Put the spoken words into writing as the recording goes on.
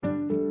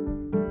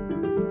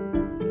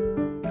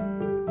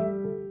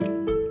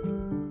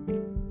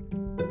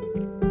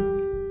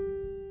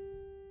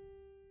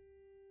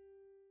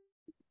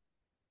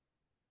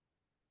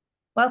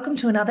Welcome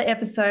to another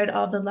episode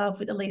of the Love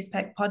with Elise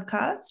Peck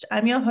podcast.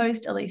 I'm your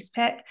host, Elise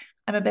Peck.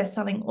 I'm a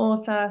best-selling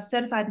author,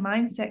 certified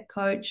mindset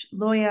coach,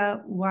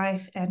 lawyer,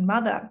 wife, and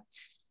mother.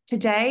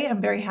 Today,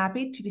 I'm very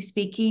happy to be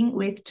speaking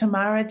with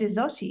Tamara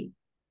Zotti.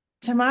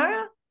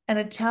 Tamara, an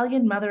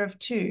Italian mother of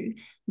two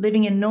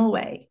living in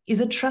Norway,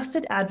 is a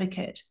trusted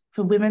advocate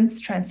for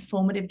women's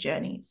transformative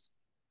journeys.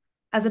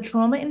 As a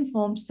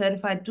trauma-informed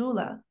certified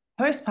doula,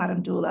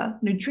 postpartum doula,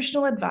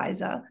 nutritional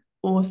advisor,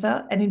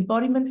 author, and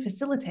embodiment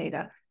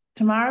facilitator,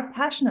 Tamara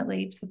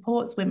passionately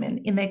supports women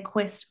in their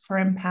quest for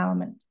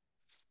empowerment.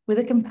 With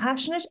a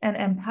compassionate and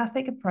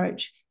empathic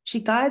approach,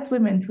 she guides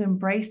women to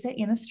embrace their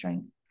inner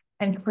strength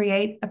and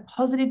create a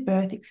positive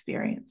birth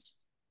experience.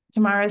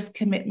 Tamara's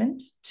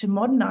commitment to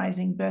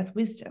modernizing birth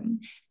wisdom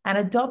and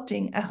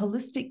adopting a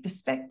holistic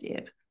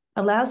perspective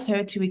allows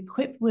her to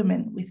equip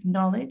women with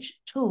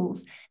knowledge,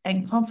 tools,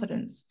 and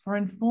confidence for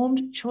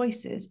informed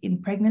choices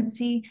in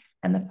pregnancy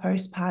and the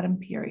postpartum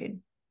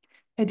period.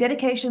 Her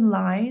dedication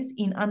lies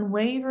in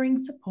unwavering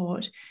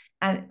support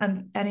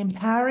and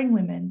empowering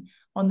women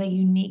on their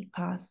unique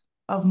path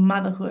of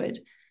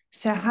motherhood.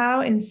 So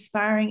how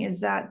inspiring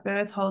is that?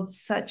 Birth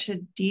holds such a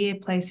dear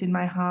place in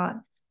my heart.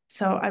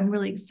 So I'm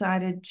really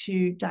excited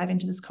to dive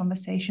into this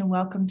conversation.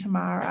 Welcome,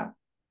 Tamara.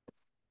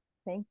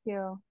 Thank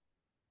you.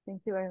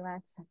 Thank you very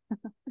much.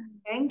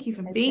 Thank you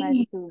for It's being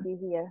nice here. to be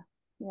here.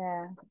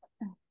 Yeah.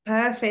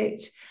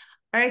 Perfect.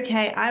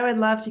 Okay, I would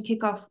love to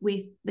kick off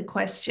with the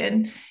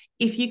question.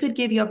 If you could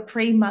give your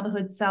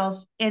pre-motherhood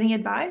self any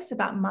advice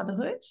about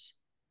motherhood,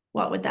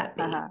 what would that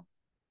be?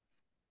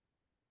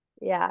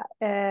 Yeah.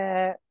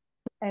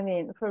 I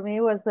mean, for me,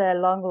 it was a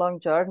long,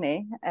 long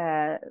journey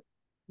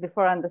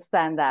before I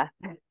understand that.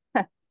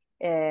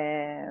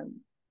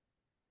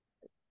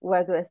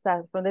 Where do I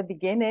start? From the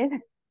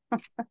beginning?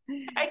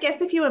 I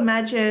guess if you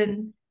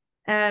imagine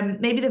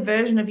maybe the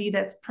version of you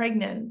that's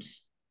pregnant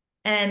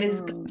and is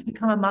going to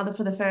become a mother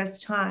for the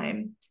first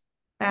time,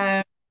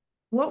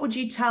 what would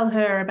you tell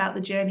her about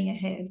the journey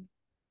ahead?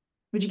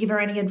 Would you give her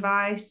any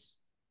advice?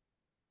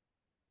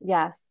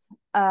 Yes,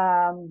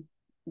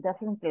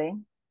 definitely.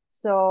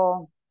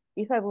 So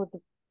if I would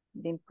have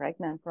been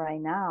pregnant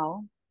right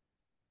now,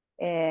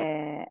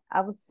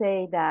 I would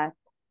say that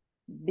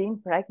being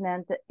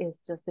pregnant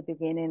is just the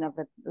beginning of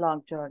a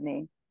long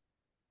journey.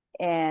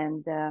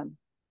 And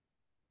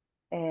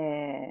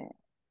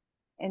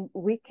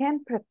we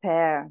can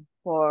prepare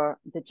for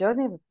the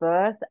journey of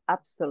birth,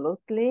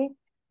 absolutely,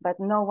 but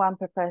no one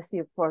prepares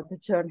you for the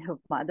journey of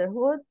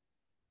motherhood.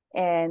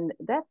 And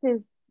that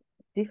is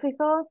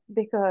difficult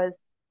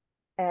because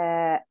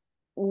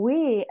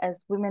we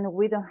as women,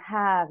 we don't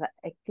have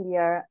a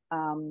clear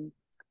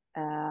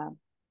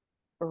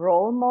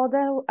role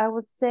model, I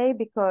would say,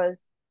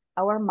 because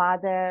our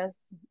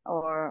mothers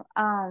or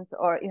aunts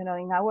or, in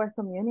our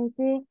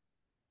community,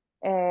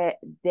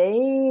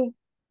 they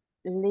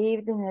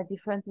lived in a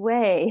different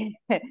way.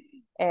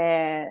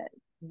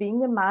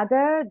 Being a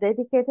mother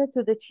dedicated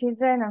to the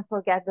children and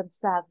forget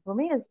themselves, for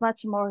me, is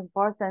much more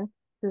important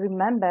to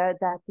remember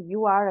that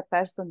you are a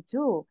person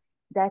too,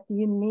 that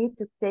you need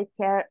to take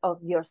care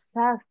of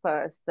yourself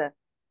first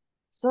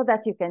so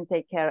that you can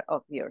take care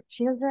of your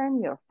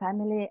children, your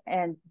family,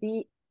 and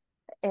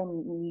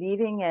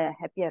living a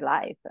happier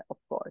life, of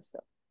course,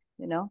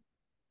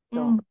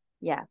 So,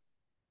 yes.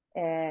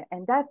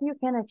 And that you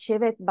can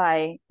achieve it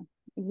by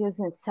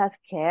using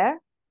self-care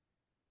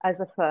as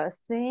a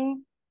first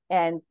thing.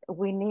 And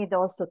we need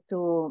also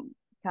to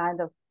kind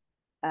of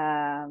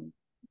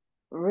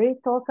really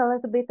talk a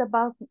little bit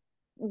about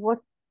what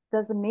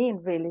does it mean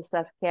really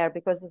self-care,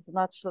 because it's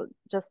not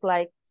just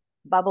like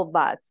bubble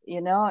baths,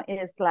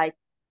 it's like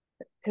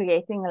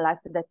creating a life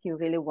that you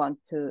really want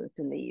to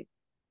live.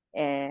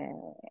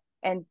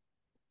 And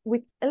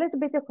with a little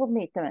bit of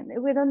commitment.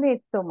 We don't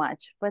need so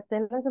much, but a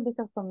little bit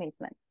of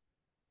commitment.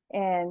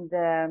 And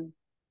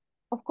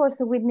of course,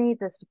 we need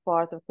the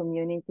support of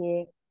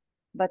community,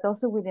 but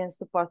also we need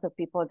support of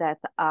people that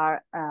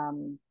are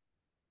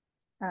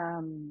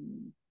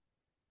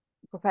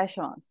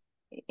professionals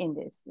in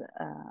this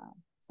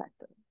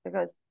sector.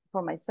 Because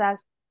for myself,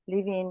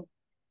 living,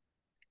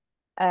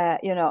 a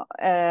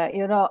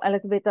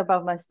little bit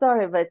about my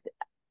story, but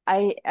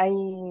I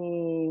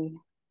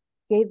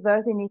gave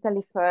birth in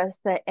Italy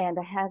first, and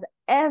I had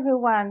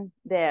everyone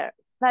there,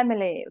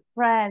 family,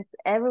 friends,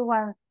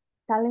 everyone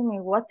telling me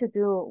what to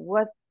do,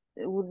 what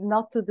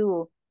not to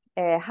do,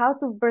 how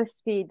to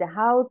breastfeed,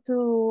 how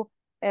to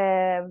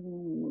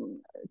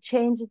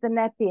change the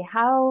nappy,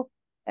 how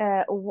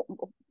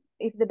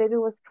if the baby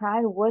was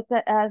crying, what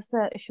else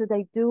should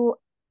I do?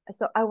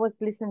 So I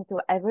was listening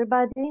to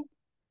everybody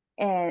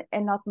and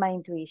not my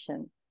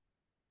intuition.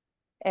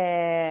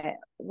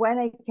 When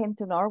I came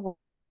to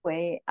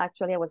Norway,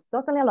 actually, I was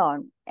totally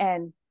alone,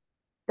 and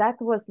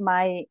that was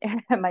my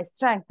my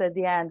strength at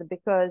the end,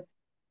 because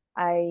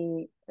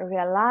I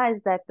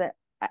realized that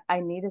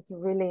I needed to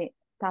really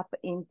tap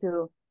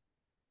into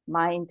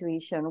my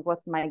intuition,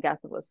 what my gut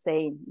was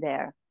saying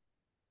there,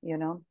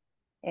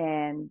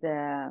 and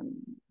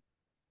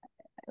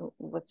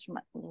which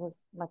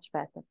was much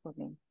better for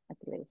me, at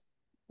least.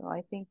 So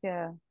I think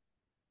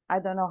I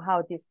don't know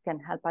how this can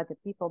help other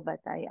people, but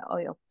I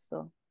hope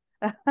so.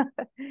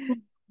 Mm.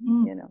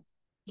 You know.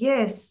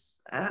 Yes,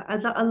 I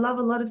love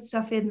a lot of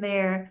stuff in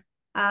there.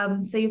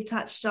 So you've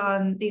touched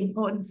on the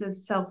importance of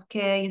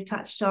self-care. You've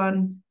touched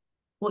on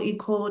what you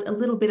called a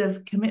little bit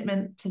of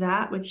commitment to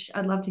that, which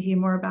I'd love to hear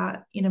more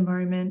about in a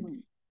moment.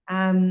 Mm.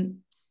 Um,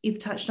 you've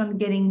touched on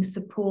getting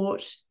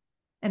support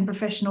and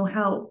professional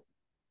help,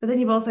 but then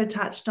you've also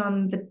touched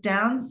on the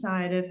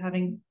downside of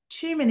having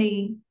too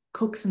many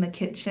cooks in the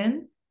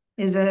kitchen.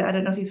 I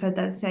don't know if you've heard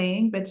that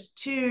saying, but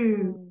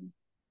Mm.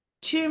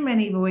 too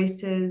many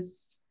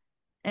voices,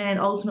 and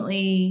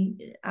ultimately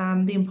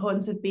the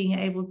importance of being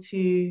able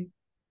to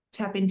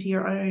tap into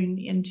your own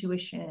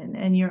intuition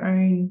and your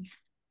own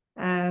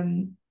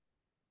um,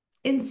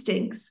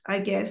 instincts, I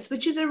guess,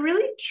 which is a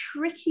really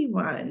tricky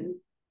one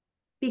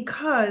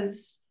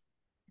because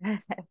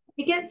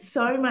you get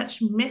so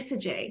much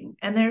messaging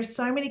and there are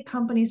so many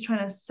companies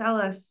trying to sell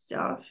us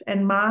stuff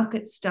and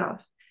market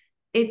stuff.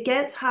 It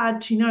gets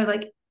hard to know,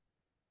 like,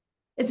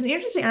 it's an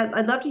interesting,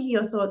 I'd love to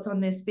hear your thoughts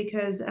on this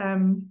because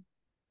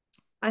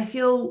I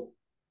feel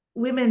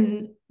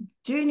women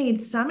do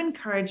need some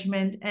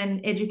encouragement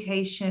and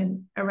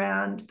education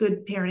around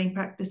good parenting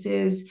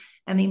practices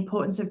and the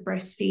importance of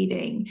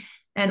breastfeeding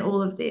and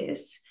all of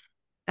this.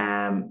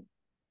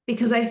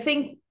 Because I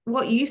think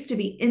what used to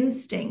be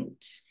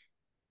instinct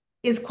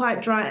is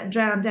quite drowned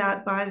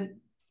out by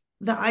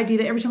the idea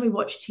that every time we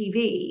watch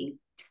TV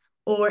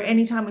or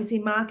anytime we see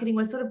marketing,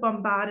 we're sort of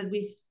bombarded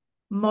with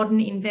modern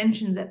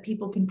inventions that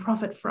people can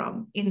profit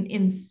from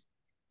in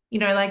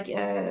like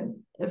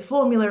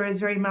formula is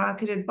very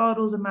marketed,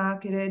 bottles are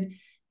marketed,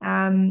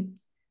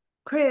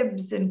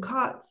 cribs and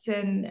cots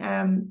and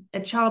a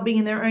child being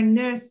in their own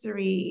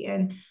nursery.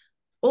 And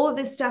all of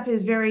this stuff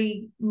is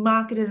very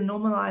marketed and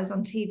normalized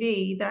on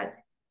TV that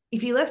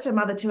if you left a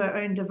mother to her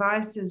own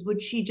devices,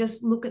 would she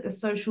just look at the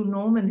social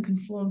norm and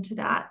conform to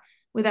that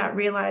without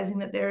realizing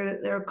that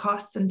there are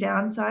costs and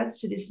downsides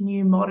to this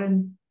new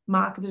modern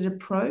marketed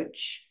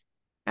approach?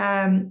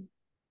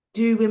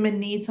 Do women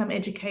need some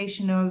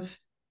education of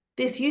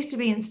this used to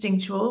be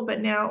instinctual,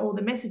 but now all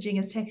the messaging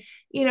is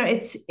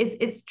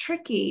it's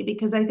tricky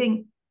because I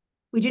think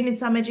we do need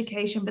some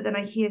education, but then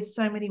I hear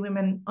so many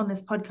women on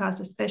this podcast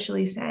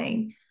especially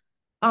saying,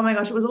 oh my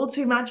gosh, it was all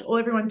too much, all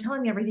everyone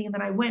telling me everything, and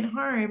then I went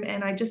home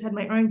and I just had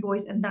my own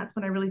voice, and that's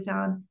when I really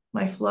found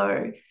my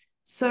flow.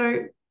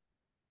 So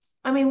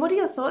I mean, what are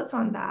your thoughts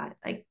on that?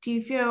 Like, do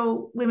you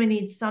feel women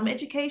need some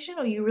education,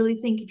 or you really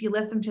think if you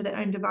left them to their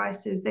own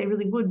devices, they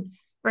really would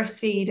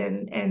breastfeed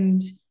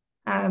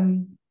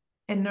um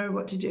and know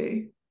what to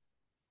do?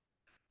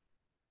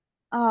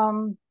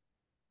 Um,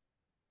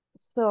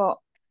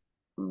 so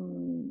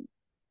um,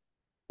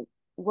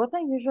 what I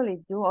usually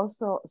do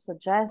also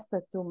suggest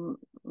to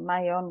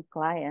my own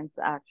clients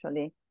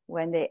actually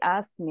when they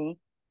ask me,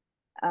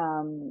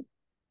 um,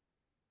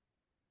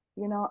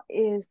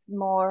 is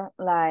more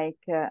like,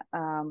 and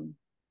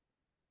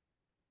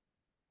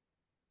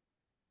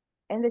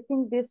I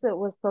think this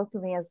was taught to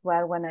me as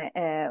well when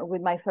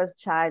with my first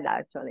child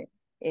actually,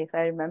 if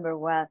I remember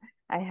well,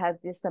 I had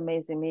this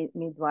amazing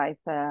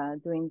midwife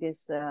doing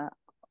this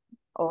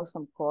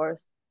awesome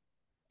course.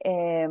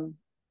 Um,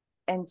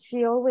 and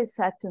she always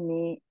said to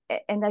me,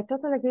 and I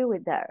totally agree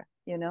with her,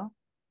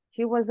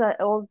 she was an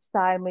old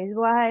style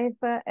midwife,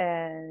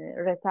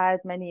 retired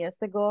many years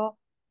ago,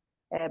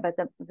 but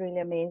really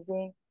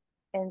amazing.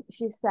 And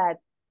she said,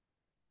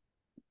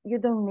 you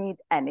don't need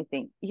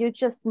anything. You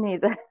just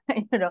need,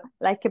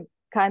 like a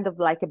kind of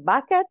like a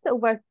bucket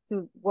where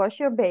to wash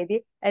your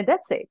baby, and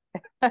that's it.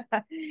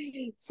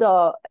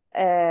 So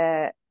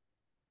I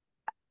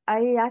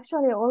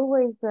actually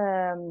always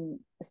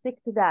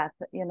stick to that,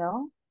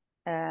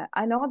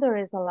 I know there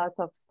is a lot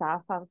of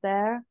stuff out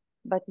there,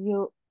 but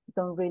you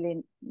don't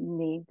really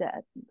need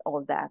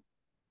all that.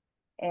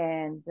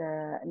 And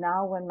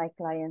now when my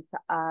clients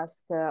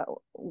ask,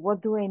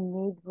 what do I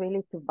need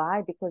really to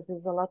buy? Because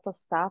there's a lot of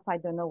stuff, I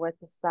don't know where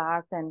to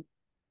start. And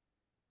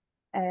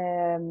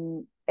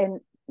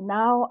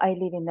now I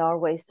live in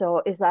Norway,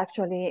 so it's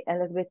actually a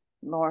little bit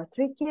more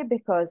tricky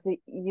because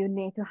you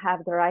need to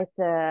have the right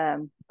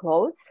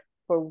clothes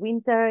for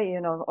winter.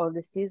 All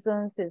the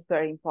seasons is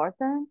very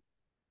important,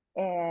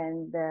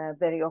 and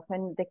very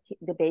often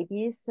the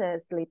babies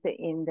sleep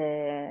in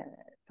the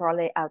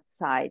trolley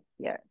outside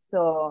here,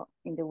 so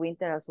in the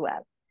winter as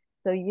well.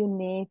 So you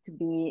need to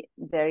be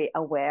very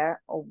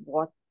aware of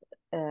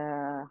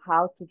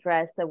how to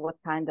dress and what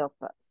kind of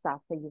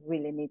stuff that you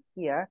really need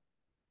here.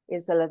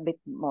 Is a little bit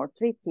more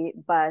tricky,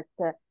 but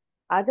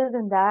other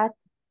than that,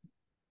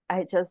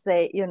 I just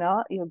say, you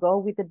go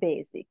with the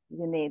basic.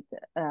 You need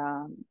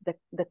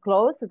the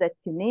clothes that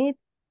you need,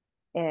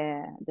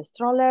 the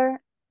stroller,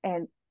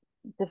 and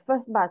the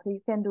first bath. You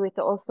can do it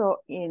also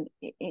into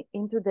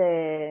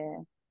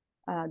the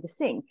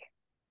sink,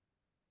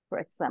 for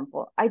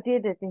example. I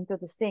did it into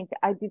the sink.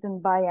 I didn't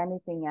buy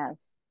anything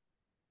else,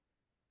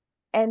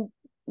 and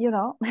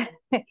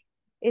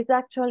it's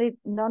actually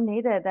not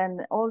needed.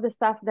 And all the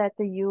stuff that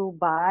you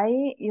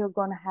buy, you're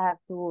gonna have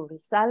to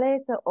resell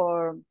it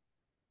or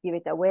give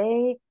it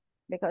away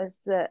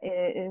because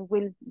it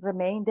will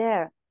remain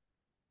there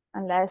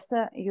unless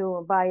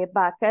you buy a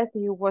bucket,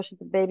 you wash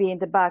the baby in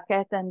the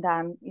bucket, and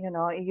then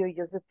you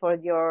use it for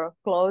your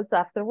clothes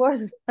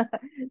afterwards.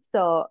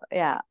 So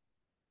yeah,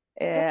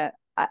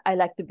 I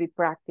like to be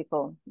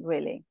practical,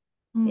 really.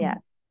 Mm.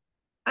 Yes.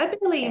 I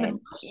barely even And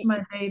washed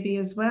my baby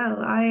as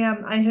well.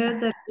 I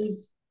heard that it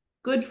was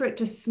good for it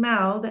to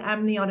smell the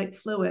amniotic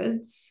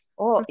fluids.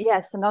 oh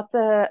yes, not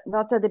at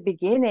the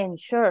beginning,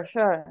 sure,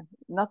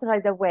 not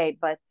right away,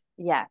 but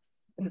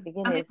yes, at the I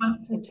beginning think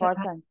is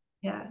important.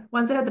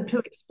 once it had the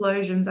poo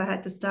explosions, I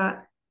had to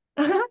start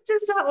I had to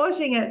start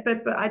washing it.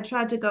 But I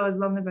tried to go as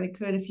long as I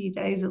could, a few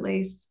days at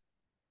least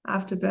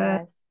after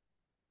birth. Yes,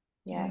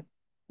 Yeah.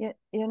 yes.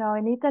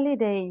 In Italy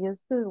they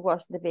used to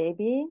wash the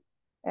baby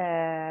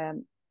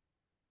um,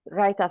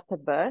 right after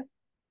birth,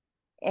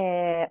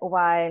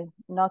 while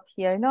not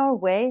here in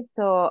Norway.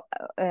 So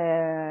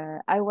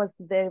I was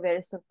very,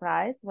 very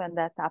surprised when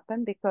that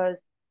happened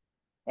because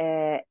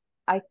uh,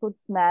 I could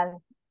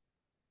smell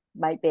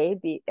my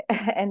baby,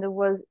 and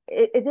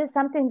it is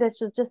something that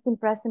should just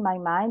impress in my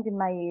mind, in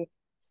my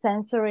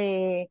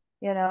sensory,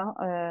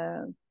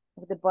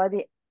 of the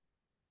body,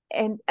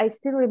 and I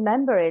still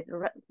remember it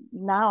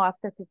now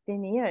after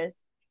 15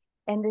 years,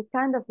 and it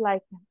kind of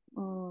like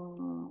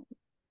um,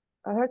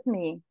 hurt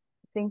me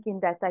thinking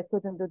that I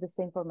couldn't do the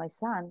same for my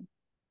son,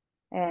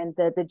 and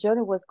the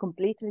journey was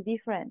completely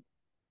different.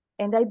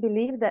 And I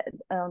believe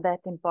that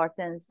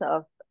importance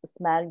of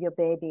smell your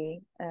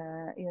baby,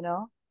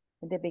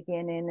 in the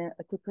beginning,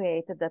 to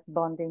create that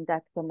bonding,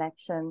 that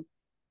connection,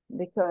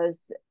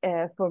 because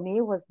for me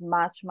it was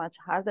much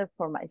harder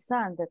for my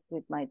son than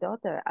with my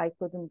daughter. I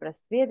couldn't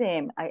breastfeed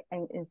him.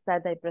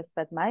 Instead I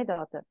breastfed my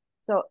daughter.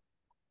 So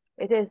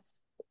it is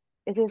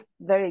it is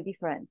very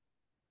different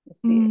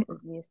Mm,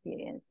 the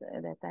experience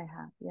that I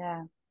have.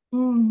 Yeah.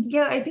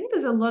 yeah, I think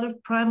there's a lot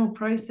of primal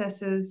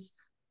processes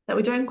that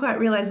we don't quite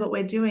realize what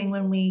we're doing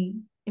when we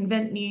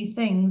invent new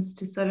things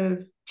to sort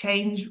of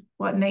change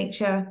what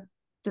nature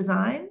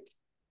designed.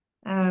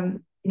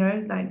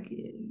 Like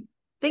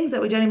things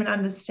that we don't even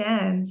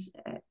understand,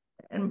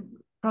 and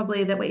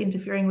probably that we're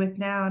interfering with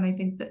now. And I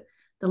think that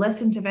the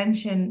less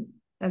intervention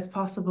as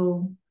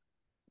possible,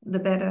 the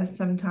better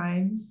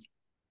sometimes.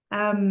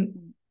 Um,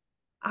 Mm.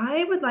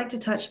 I would like to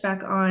touch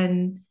back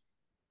on,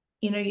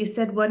 you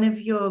said one of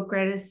your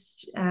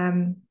greatest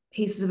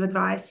pieces of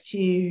advice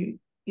to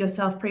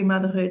yourself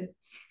pre-motherhood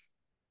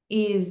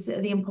is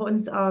the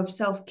importance of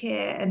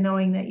self-care and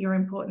knowing that you're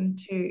important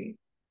too.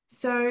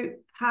 So,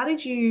 how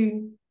did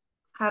you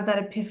have that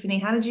epiphany?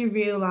 How did you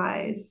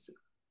realize,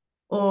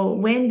 or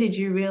when did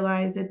you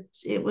realize that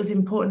it was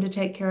important to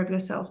take care of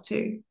yourself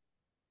too?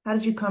 How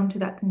did you come to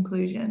that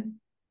conclusion?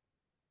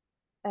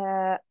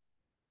 Uh,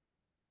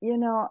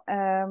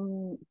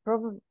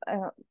 probably.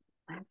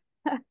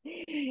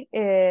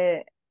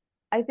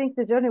 I think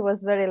the journey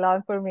was very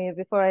long for me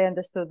before I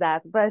understood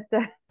that. But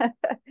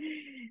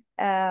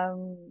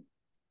um,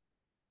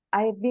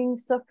 I've been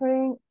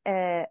suffering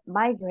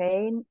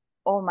migraine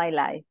all my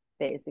life,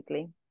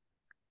 basically.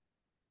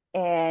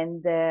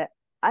 And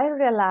I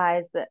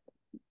realized a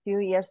few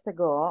years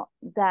ago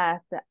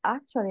that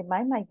actually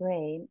my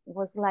migraine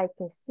was like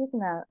a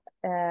signal,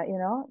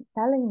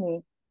 telling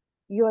me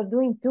you are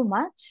doing too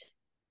much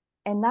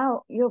and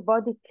now your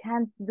body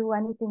can't do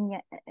anything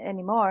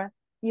anymore.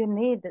 You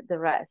need the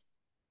rest.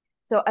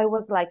 So I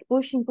was like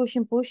pushing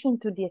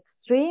to the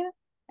extreme,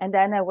 and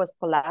then I was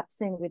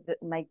collapsing with the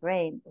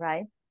migraine,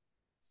 right?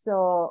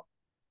 So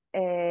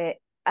I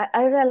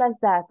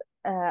realized that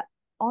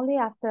only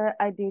after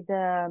I did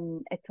a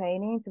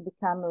training to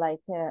become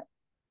like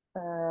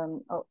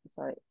oh,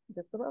 sorry,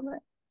 just a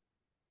moment.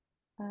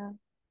 Uh,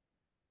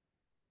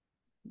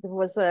 there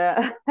was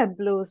a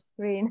blue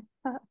screen.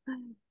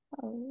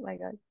 Oh my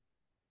God.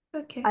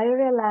 Okay. I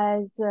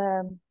realized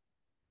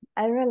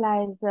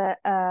realized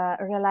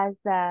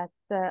that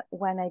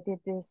when I did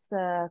this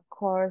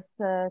course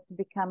to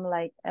become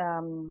like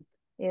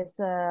is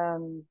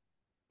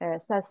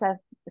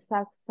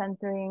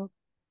self-centering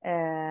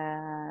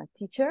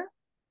teacher.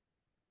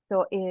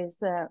 So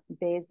is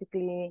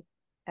basically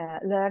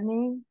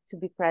learning to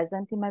be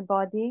present in my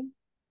body.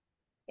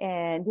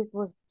 And this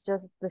was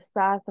just the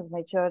start of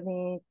my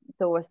journey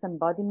towards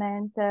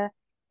embodiment.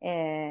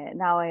 And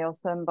now I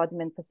also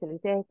embodiment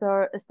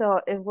facilitator. So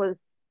it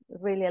was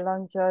really a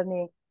long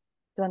journey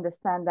to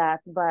understand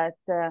that. But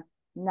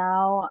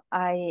now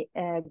I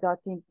got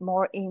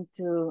more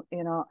into,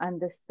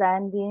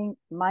 understanding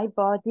my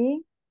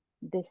body,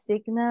 the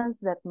signals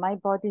that my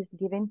body is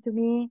giving to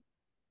me,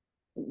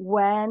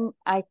 when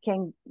I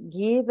can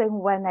give and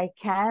when I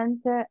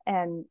can't,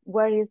 and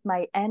where is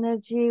my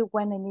energy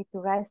when I need to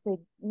rest. I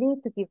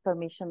need to give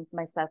permission to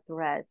myself to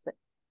rest.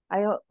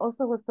 I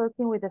also was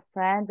talking with a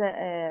friend,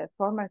 a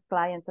former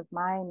client of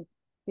mine, a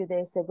few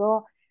days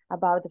ago,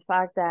 about the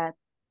fact that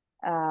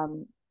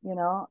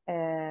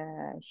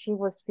she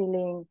was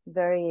feeling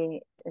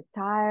very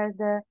tired,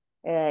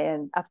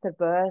 and after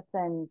birth,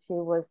 and she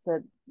was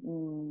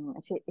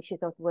she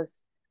thought it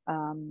was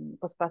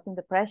postpartum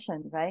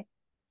depression, right?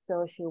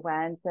 So she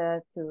went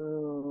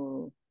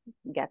to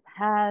get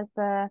help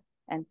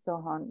and so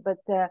on. But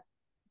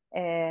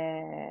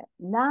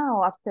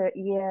now, after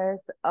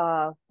years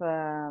of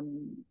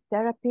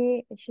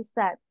therapy, she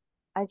said,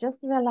 I just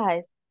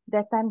realized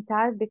that I'm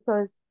tired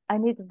because I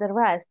need the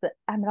rest.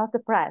 I'm not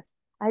depressed.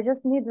 I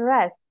just need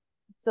rest.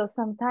 So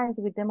sometimes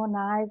we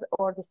demonize,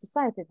 or the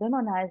society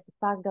demonize, the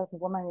fact that a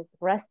woman is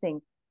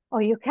resting. Oh,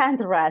 you can't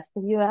rest.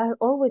 You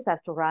always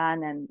have to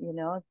run and,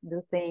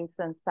 do things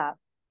and stuff.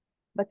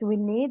 But we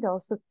need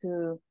also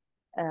to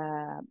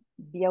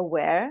be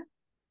aware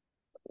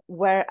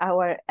where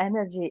our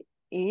energy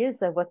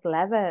is, at what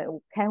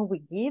level can we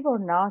give or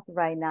not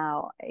right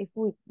now. If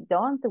we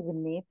don't, we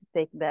need to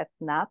take that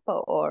nap,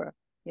 or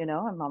a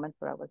moment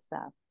for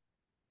ourselves.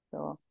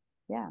 So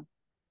yeah.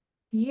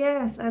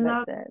 Yes, I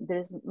But love.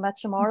 there's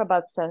much more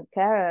about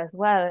self-care as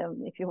well,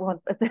 if you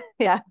want. But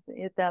yeah,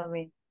 you tell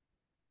me.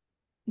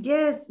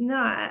 Yes, no,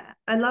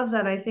 I love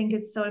that. I think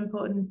it's so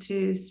important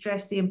to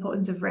stress the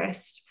importance of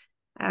rest.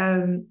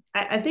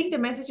 I think the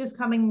message is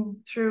coming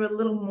through a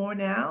little more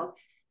now,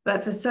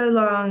 but for so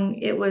long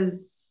it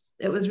was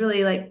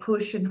really like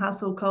push and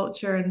hustle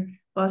culture and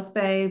boss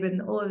babe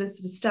and all of this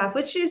sort of stuff,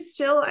 which is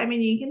still, I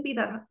mean, you can be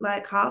that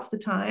like half the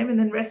time and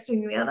then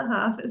resting the other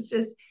half. It's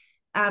just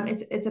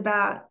it's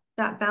about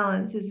that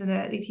balance, isn't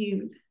it? If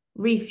you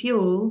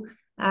refuel,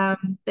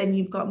 then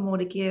you've got more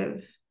to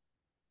give.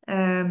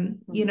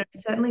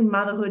 Certainly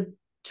motherhood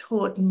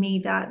taught me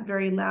that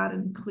very loud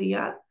and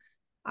clear.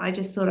 I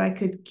just thought I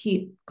could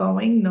keep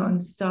going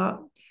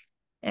nonstop,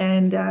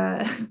 and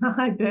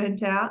I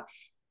burnt out.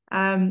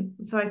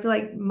 So I feel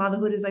like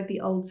motherhood is like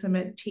the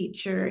ultimate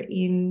teacher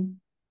in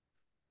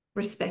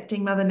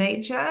respecting Mother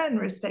Nature and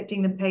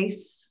respecting the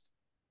pace,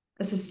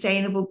 a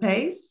sustainable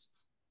pace.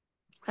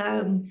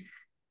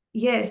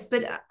 Yes,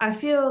 but I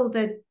feel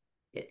that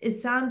it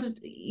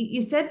sounded,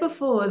 you said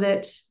before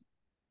that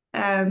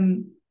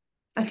um,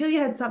 I feel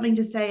you had something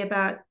to say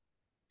about,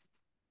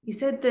 you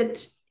said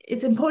that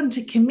it's important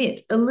to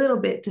commit a little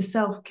bit to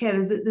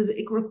self-care.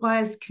 It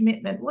requires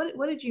commitment.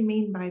 What did you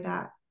mean by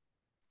that?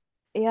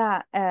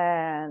 Yeah,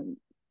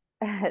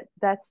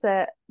 that's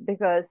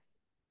because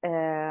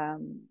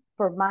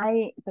for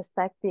my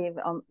perspective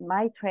on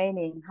my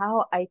training,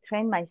 how I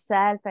train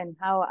myself and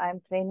how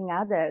I'm training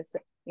others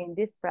in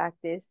this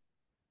practice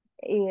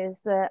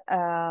is,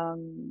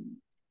 and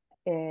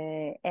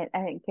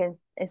I can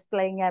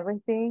explain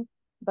everything,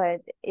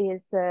 but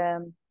is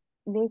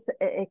this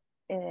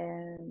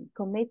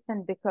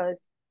commitment,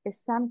 because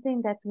it's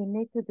something that we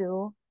need to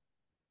do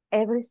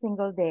every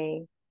single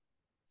day.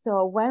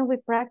 So when we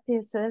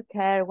practice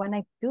self-care, when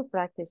I do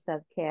practice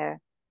self-care,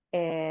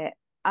 I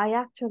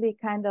actually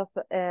kind of,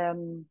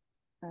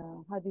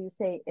 how do you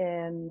say,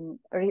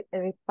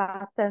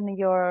 repattern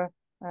your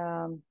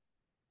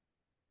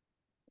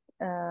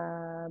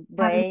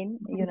brain,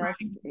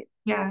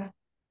 Yeah.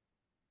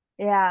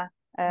 yeah,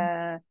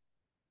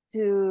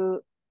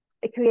 to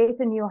create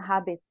a new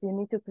habit. You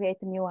need to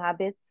create new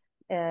habits,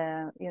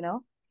 and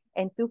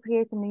to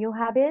create new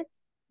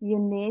habits, you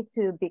need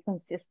to be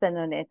consistent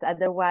on it.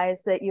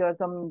 Otherwise, you're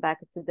coming back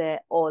to the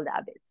old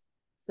habits.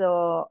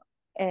 So,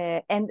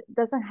 and it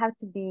doesn't have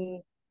to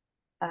be,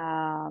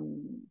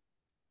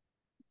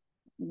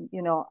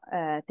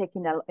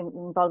 taking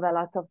involve a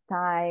lot of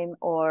time,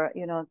 or,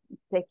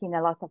 taking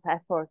a lot of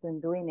effort in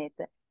doing it.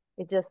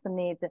 It just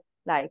need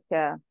like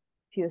a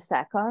few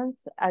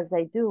seconds. As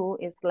I do,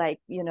 it's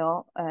like,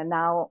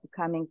 now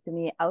coming to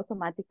me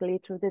automatically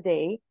through the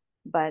day.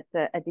 But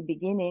at the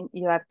beginning,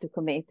 you have to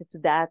commit to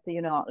that,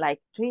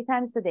 like 3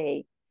 times a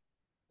day.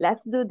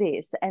 Let's do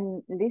this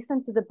and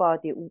listen to the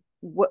body.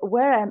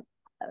 Where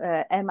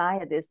am I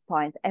at this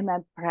point? Am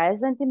I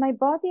present in my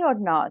body or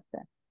not?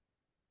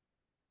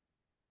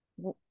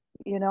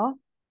 You know,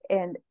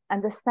 and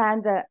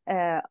understand that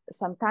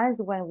sometimes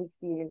when we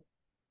feel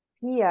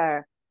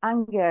fear,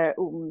 anger,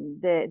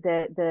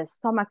 the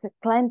stomach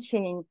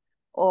clenching,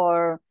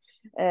 or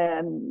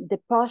the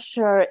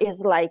posture is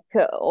like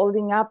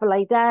holding up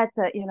like that,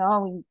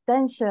 in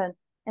tension,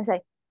 and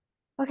say,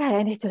 okay,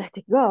 I need to let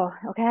it go.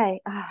 Okay,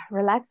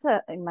 relax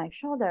in my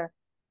shoulder.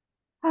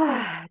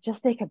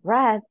 Just take a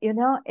breath.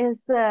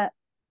 Is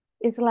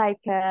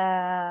like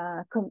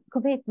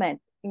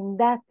commitment in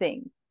that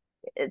thing.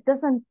 It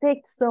doesn't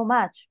take so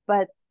much,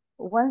 but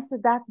once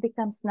that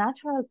becomes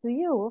natural to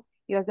you,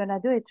 you're gonna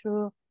do it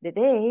through the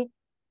day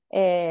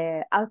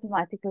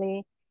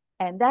automatically,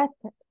 and that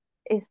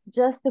is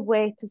just a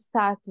way to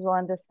start to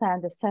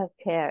understand the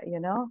self-care.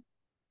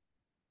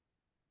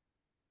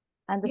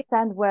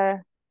 Understand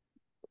where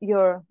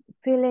your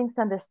feelings,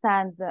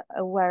 understand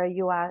where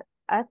you are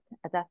at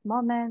that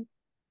moment.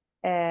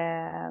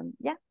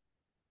 Yeah.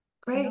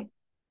 Great.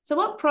 So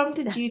what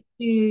prompted you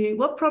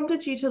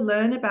to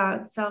learn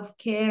about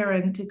self-care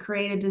and to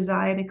create a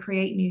desire to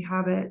create new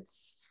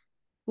habits?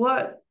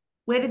 Where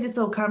did this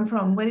all come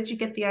from? Where did you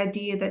get the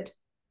idea that,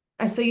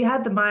 so you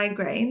had the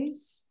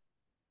migraines.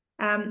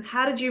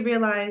 How did you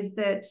realize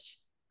that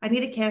I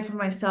need to care for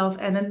myself,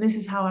 and then this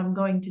is how I'm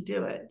going to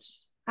do it.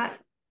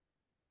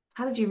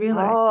 How did you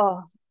realize?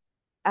 Oh,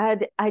 I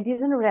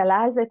didn't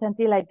realize it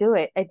until I do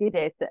it. I did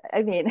it.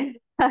 I mean,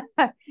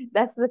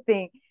 that's the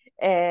thing.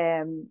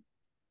 Um,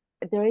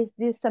 there is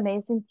this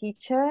amazing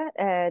teacher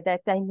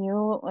that I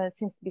knew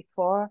since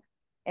before,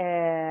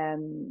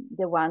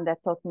 the one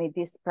that taught me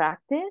this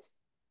practice.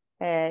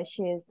 Her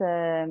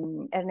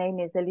name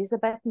is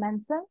Elizabeth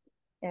Menzel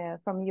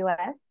from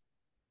US.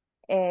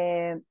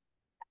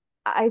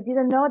 I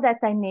didn't know that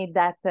I need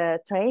that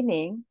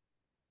training,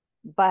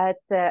 but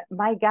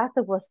my gut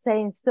was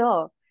saying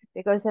so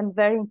because I'm a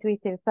very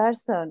intuitive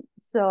person.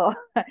 So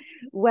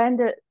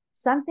when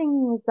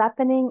something is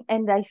happening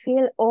and I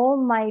feel all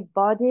my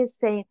body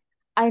saying,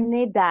 I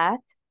need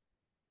that,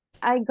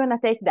 I'm gonna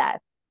take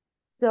that.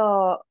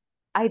 So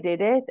I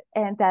did it,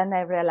 and then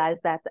I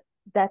realized that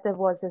that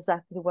was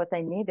exactly what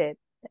I needed,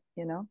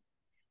 you know.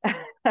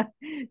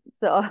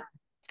 So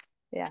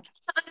yeah.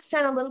 To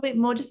understand a little bit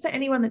more, just for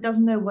anyone that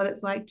doesn't know what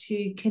it's like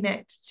to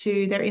connect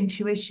to their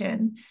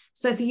intuition.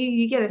 So for you,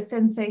 you get a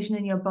sensation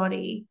in your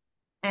body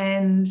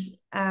and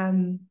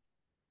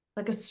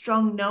like a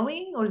strong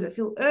knowing, or does it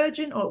feel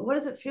urgent, or what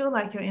does it feel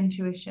like, your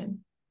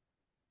intuition?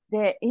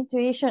 The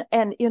intuition,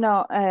 and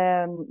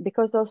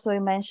because also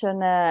you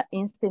mentioned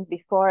instinct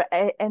before,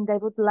 and I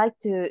would like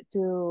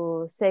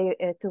to say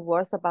 2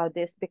 words about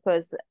this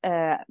because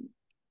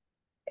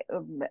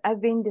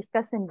I've been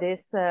discussing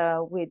this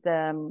with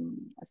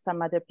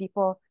some other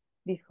people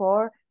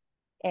before,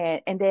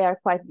 and they are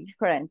quite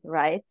different,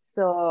 right?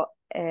 So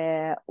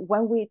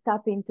when we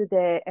tap into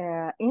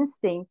the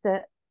instinct,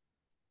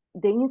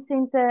 the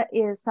instinct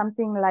is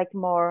something like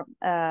more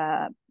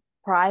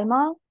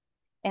primal,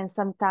 and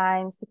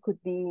sometimes it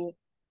could be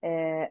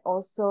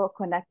also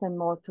connected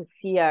more to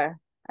fear,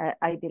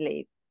 I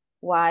believe.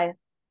 While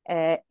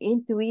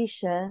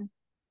intuition,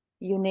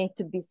 you need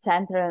to be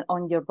centered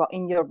on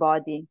in your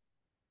body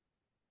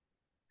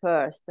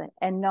first,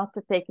 and not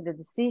to take the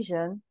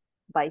decision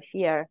by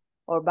fear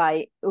or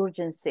by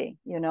urgency,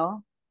 you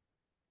know.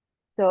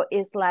 So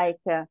it's like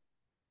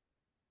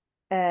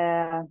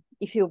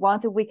if you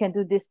want to, we can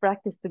do this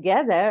practice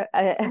together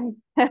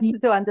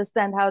to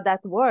understand how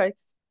that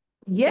works.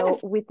 So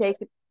Yes. we take,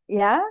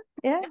 yeah,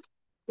 yeah.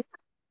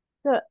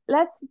 So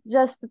let's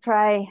just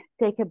try,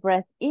 take a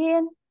breath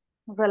in,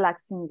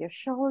 relaxing your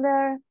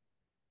shoulder.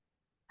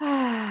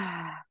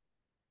 And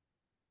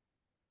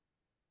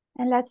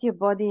let your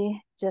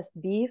body just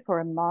be for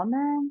a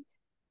moment.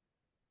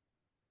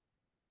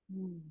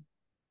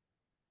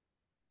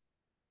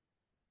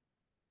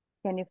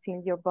 Can you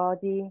feel your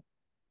body,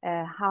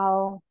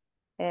 how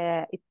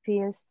it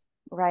feels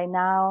right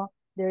now?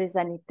 There is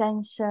any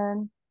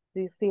tension?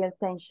 Do you feel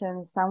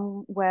tension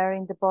somewhere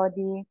in the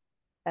body,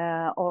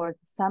 or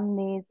some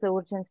needs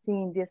urgency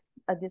in this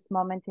at this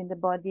moment in the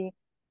body?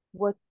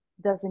 What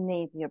does it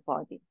need your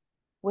body?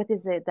 What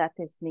is it that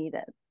is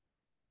needed?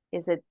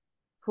 Is it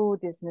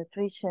food? Is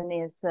nutrition?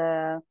 Is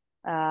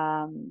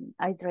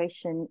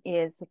hydration?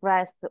 Is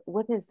rest?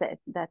 What is it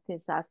that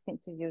is asking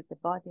to you, the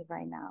body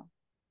right now?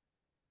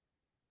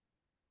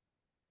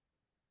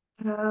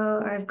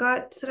 Oh, I've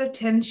got sort of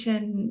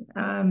tension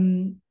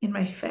in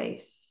my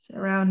face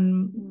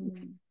around.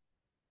 Mm.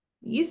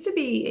 I used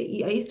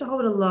to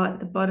hold a lot at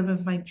the bottom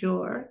of my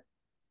jaw,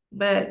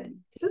 but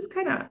Mm. this is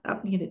kind of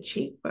up near the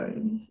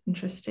cheekbones,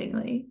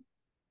 interestingly.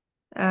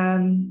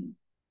 Um,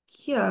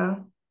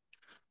 yeah.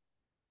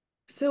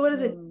 So what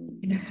does it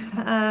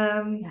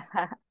Mm.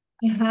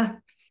 yeah,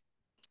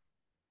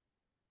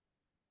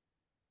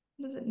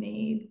 what does it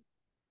need?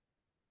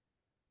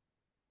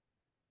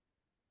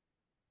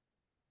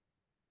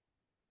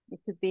 It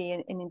could be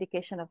an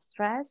indication of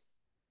stress.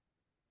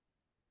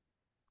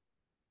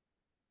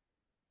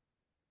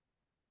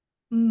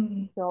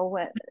 Mm. So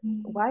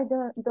Mm. why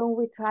don't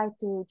we try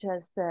to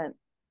just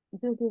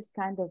do this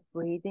kind of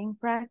breathing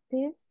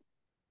practice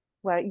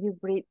where you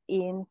breathe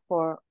in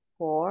for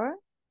 4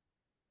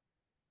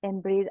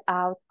 and breathe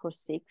out for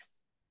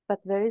 6, but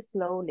very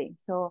slowly.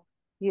 So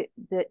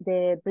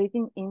the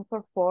breathing in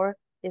for 4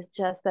 is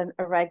just a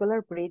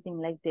regular breathing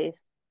like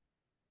this,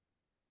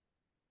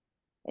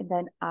 and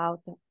then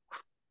out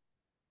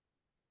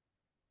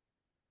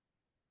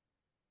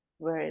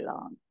very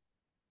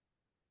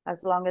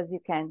as long as you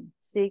can,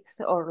 6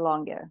 or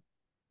longer.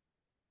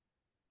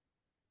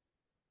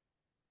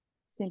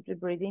 Simply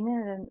breathe in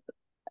and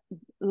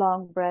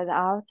long breath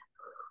out.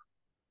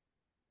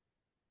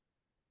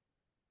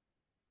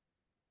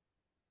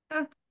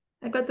 Ah,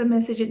 I got the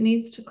message, it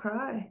needs to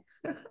cry.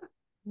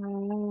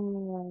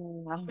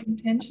 Mm.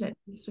 Intention, it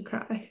needs to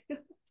cry.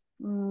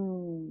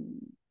 Mm.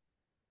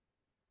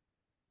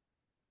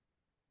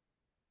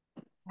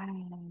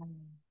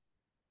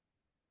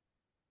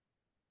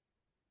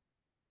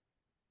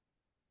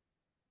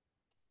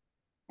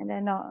 And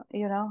then,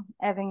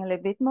 having a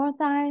little bit more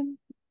time,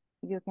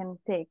 you can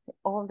take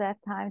all that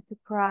time to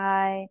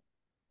cry,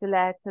 to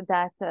let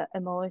that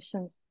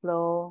emotions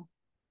flow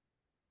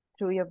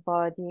through your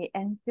body.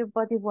 And if your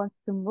body wants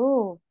to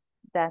move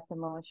that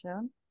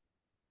emotion,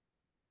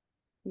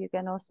 you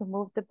can also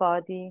move the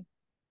body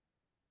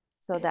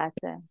so that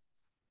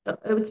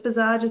it's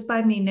bizarre. Just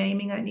by me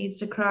naming that it needs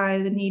to cry,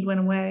 the need went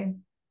away.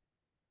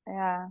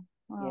 yeah.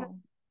 Yeah, Oh.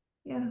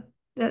 yeah.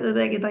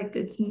 Like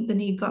it's the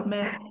need got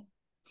met.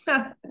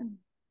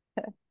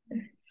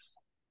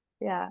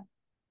 Yeah,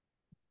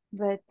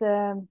 but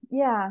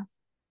yeah,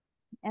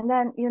 and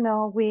then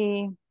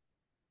we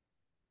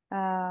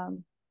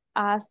um,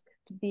 ask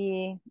to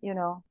be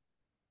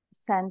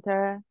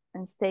center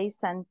and stay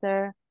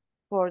center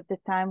for the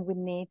time we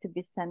need to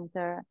be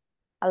center,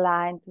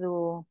 aligned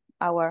to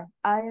our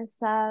higher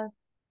self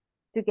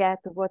to get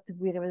what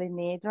we really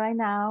need right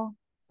now.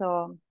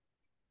 So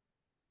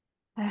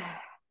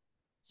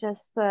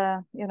just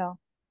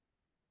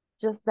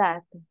just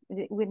that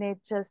we need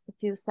just a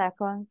few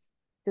seconds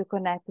to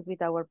connect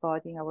with our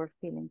body, our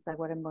feelings,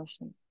 our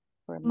emotions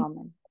for a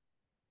moment.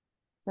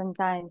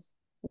 Sometimes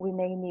we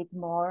may need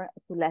more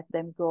to let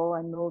them go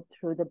and move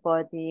through the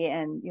body,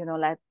 and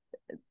let,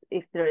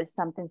 if there is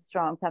something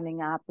strong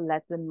coming up,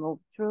 let them move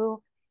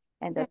through,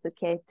 and that's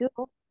okay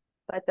too.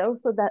 But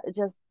also that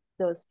just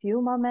those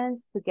few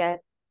moments to get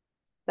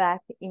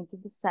back into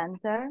the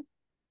center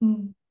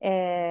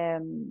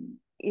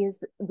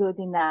is good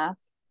enough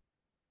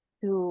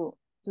to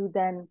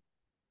then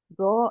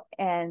go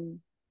and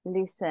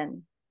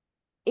listen.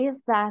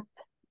 Is that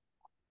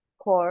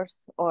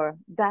course or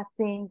that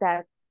thing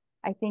that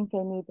I think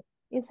I need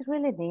is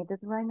really needed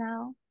right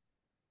now?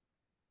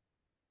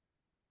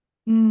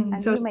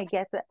 And So you may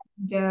get,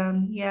 yeah.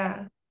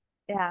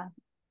 yeah,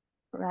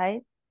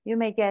 right? You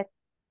may get,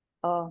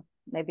 oh,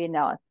 maybe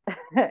not,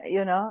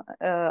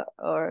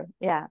 or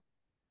yeah.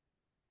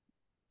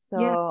 Yeah.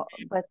 So,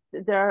 but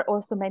there are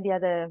also many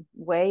other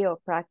way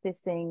of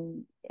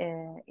practicing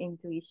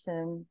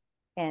intuition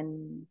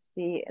and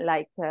see,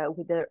 like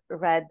with the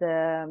red,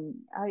 how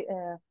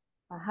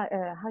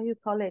you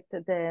call it,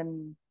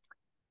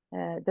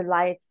 the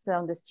lights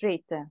on the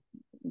street,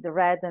 the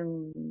red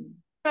and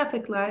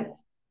Traffic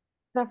lights.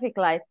 traffic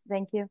lights.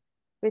 Thank you.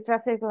 With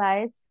traffic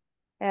lights,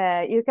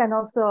 you can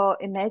also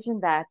imagine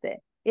that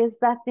is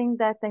that thing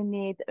that I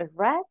need a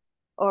red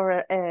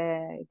or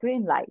a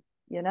green light,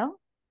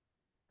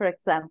 for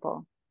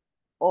example,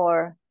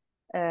 or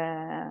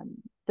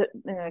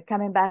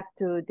coming back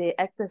to the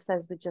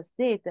exercise we just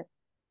did.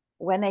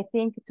 When I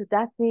think to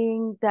that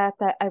thing that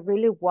I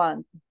really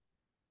want,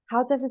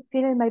 how does it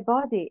feel in my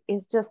body?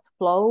 Is just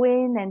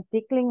flowing and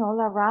tickling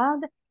all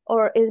around,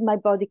 or is my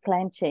body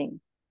clenching?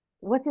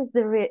 What is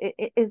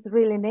is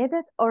really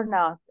needed or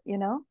not?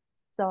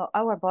 So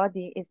our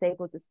body is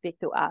able to speak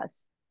to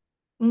us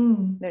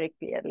very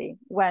clearly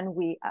when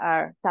we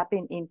are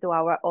tapping into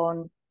our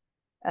own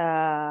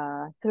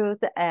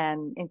truth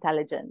and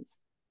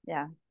intelligence.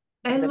 Yeah,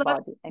 I the love,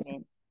 body. I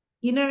mean,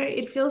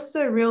 it feels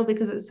so real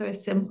because it's so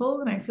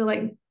simple, and I feel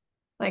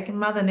like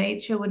Mother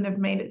Nature wouldn't have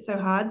made it so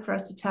hard for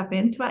us to tap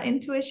into our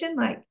intuition.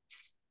 Like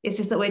it's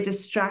just that we're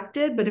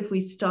distracted, but if we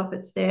stop,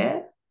 it's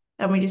there.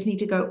 And we just need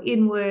to go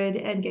inward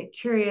and get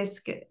curious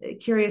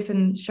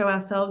and show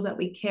ourselves that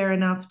we care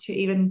enough to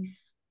even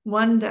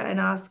wonder and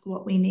ask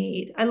what we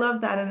need. I love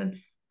that. And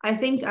I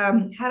think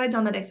had I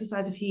done that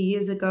exercise a few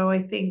years ago,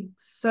 I think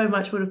so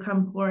much would have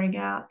come pouring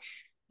out.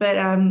 But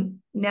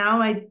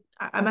now I'm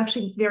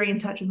actually very in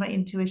touch with my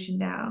intuition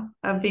now.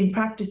 I've been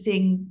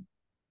practicing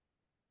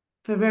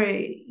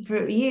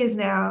for years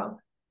now.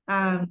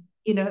 Like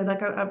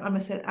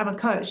I'm a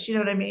coach, you know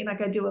what I mean?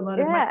 Like I do a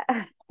lot of yeah.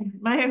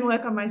 my own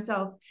work on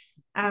myself,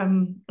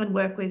 and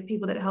work with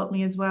people that help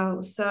me as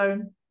well.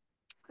 So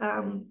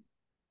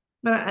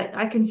but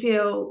I can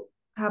feel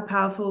how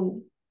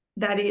powerful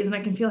that is, and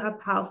I can feel how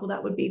powerful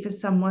that would be for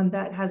someone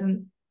that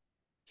hasn't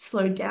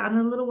slowed down in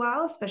a little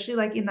while, especially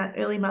like in that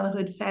early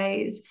motherhood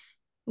phase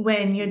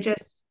when you're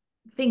just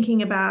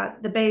thinking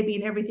about the baby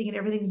and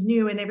everything's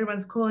new and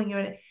everyone's calling you,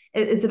 and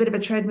it's a bit of a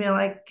treadmill.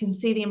 I can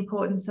see the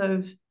importance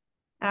of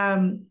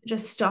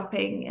just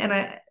stopping.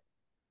 And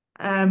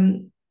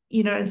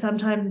and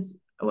sometimes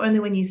only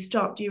when you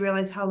stop do you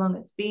realize how long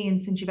it's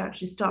been since you've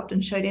actually stopped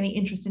and showed any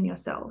interest in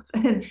yourself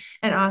and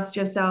asked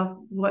yourself,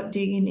 what do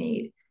you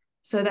need?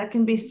 So that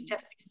can be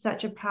just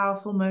such a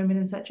powerful moment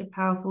and such a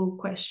powerful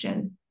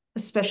question,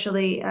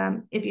 especially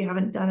if you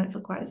haven't done it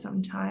for quite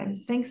some time.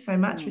 Thanks so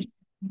much for sharing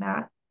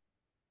that.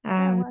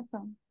 Yeah,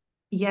 welcome.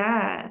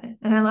 Yeah.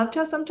 And I loved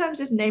how sometimes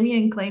just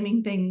naming and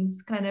claiming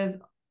things kind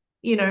of,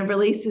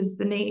 releases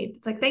the need.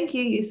 It's like, thank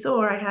you. You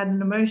saw I had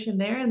an emotion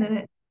there,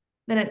 and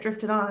then it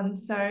drifted on.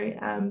 So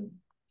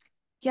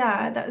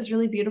yeah, that was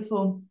really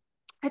beautiful.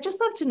 I'd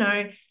just love to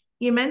know,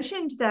 you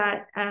mentioned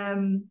that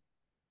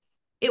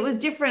it was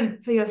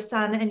different for your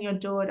son and your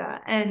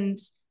daughter, and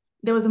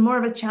there was more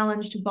of a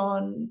challenge to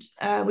bond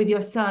with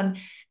your son.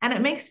 And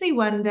it makes me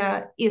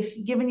wonder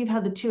if, given you've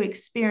had the two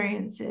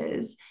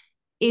experiences,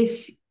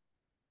 if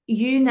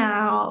you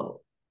now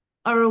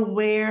are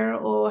aware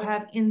or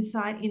have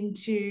insight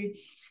into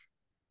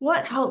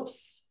what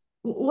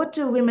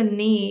do women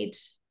need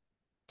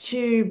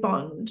to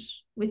bond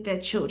with their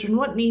children?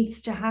 What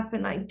needs to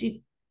happen?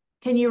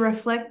 Can you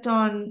reflect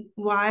on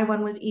why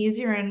one was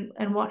easier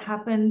and what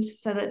happened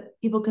so that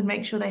people can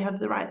make sure they have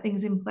the right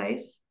things in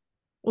place?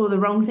 or the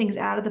wrong things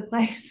out of the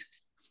place?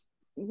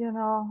 You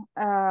know,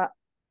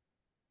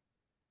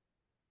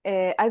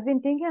 I've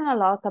been thinking a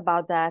lot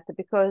about that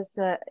because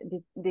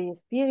the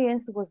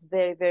experience was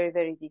very, very,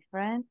 very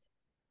different.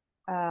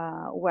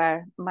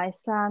 Where my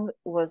son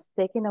was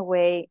taken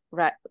away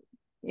right,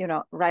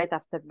 right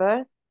after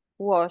birth,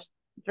 washed,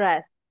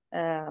 dressed,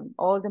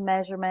 all the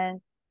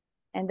measurement,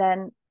 and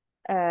then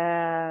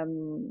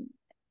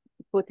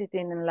put it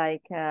in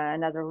like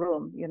another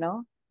room,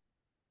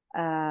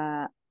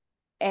 uh,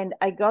 and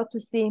I got to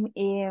see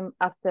him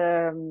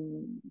after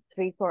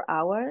 3, 4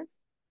 hours,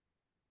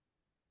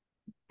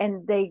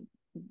 and they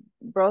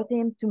brought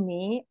him to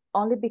me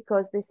only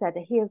because they said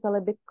he is a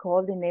little bit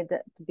cold, he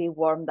needed to be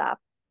warmed up.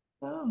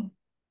 Oh,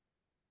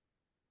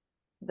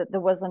 That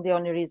wasn't the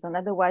only reason.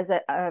 Otherwise,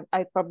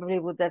 I probably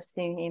would have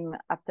seen him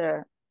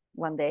after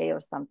one day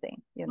or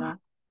something, wow.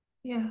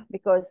 Yeah.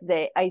 because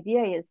the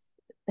idea is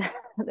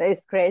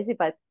it's crazy,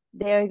 but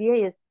the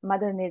idea is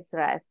mother needs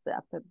rest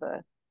after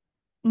birth.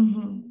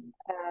 Mm-hmm.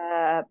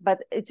 But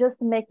it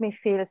just makes me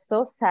feel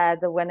so sad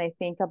when I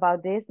think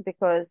about this,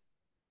 because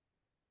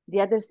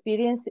the other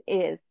experience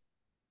is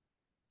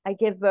I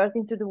gave birth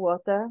into the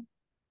water.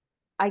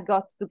 I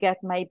got to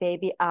get my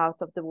baby out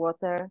of the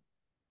water,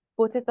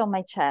 put it on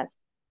my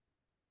chest,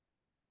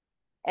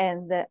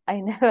 and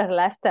I never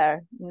left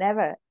her,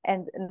 never.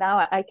 And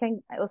now I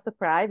can also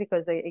cry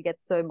because I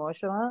get so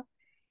emotional.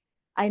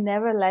 I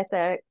never let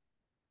her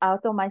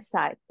out of my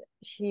sight.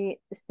 She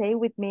stayed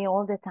with me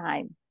all the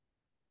time.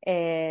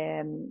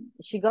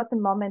 She got a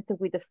moment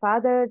with the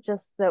father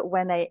just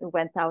when I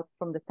went out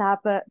from the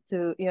tap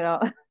to,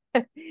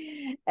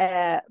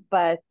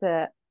 but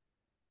uh,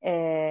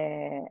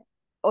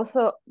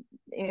 also,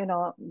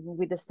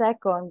 with the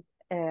second,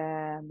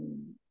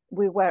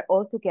 we were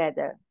all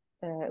together.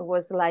 It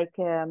was like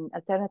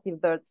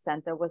alternative birth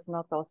center, was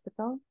not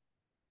hospital.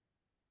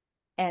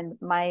 And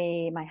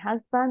my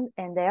husband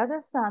and the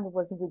other son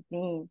was with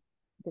me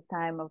the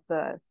time of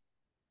birth.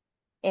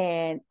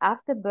 And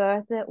after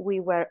birth, we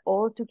were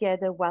all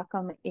together,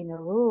 welcome in a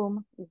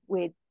room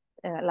with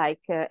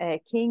like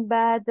a king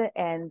bed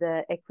and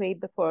a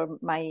crib for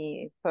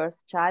my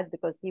first child,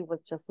 because he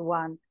was just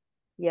 1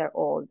 year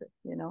old,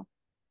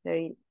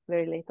 very,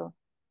 very little.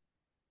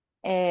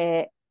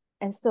 Uh,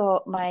 and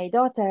so my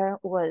daughter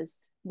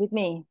was with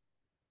me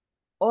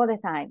all the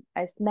time.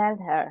 I smelled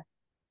her.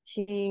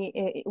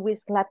 We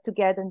slept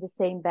together in the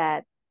same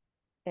bed.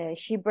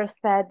 She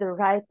breastfed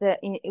right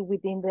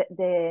within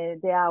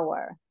the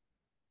hour.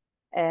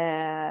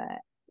 Uh,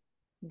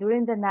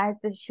 During the night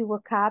that she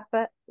woke up,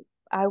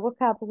 I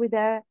woke up with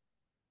her,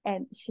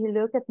 and she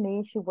looked at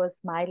me. She was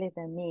smiling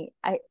at me.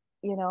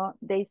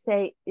 They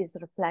say it's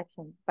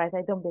reflection, but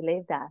I don't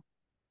believe that.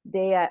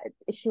 They are.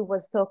 She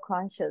was so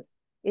conscious.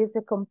 It's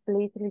a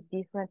completely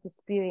different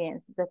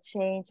experience that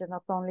changed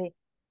not only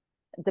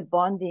the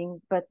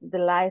bonding, but the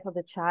life of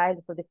the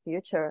child for the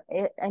future.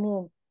 I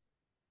mean,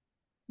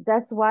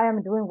 that's why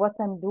I'm doing what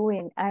I'm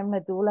doing. I'm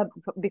a doula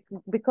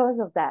because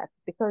of that,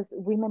 because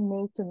women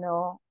need to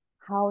know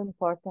how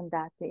important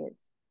that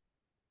is.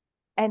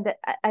 And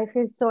I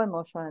feel so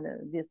emotional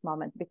in this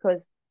moment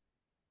because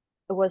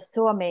it was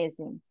so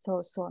amazing,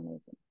 so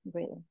amazing,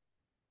 really.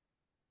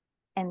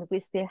 And we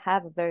still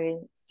have a very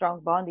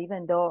strong bond,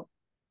 even though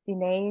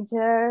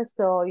teenager.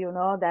 So you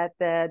know that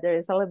there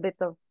is a little bit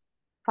of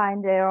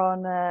find their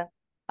own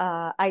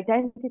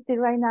identity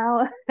right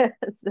now.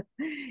 So,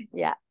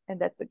 yeah, and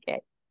that's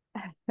okay.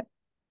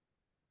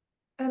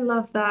 I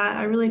love that.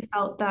 I really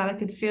felt that. I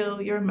could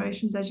feel your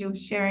emotions as you were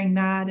sharing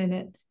that,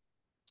 and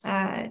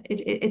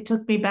it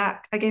took me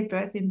back. I gave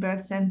birth in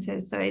birth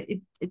centers, so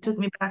it took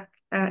me back,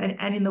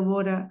 and in the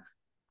water.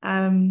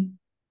 Um,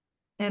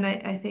 and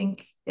I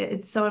think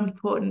it's so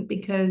important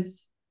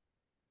because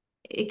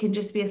it can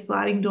just be a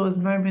sliding doors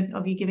moment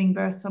of you giving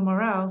birth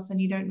somewhere else, and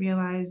you don't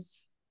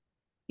realize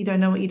you don't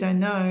know what you don't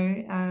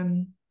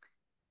know.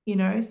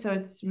 So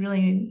it's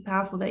really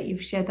powerful that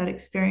you've shared that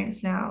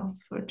experience now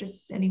for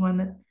just anyone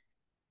that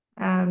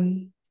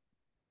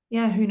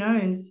yeah, who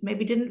knows,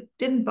 maybe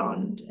didn't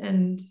bond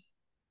and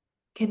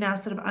can now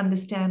sort of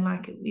understand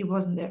like it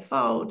wasn't their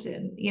fault,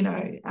 and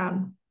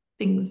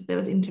things, there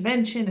was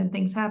intervention and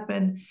things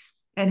happen,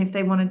 and if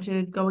they wanted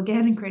to go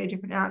again and create a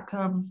different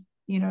outcome,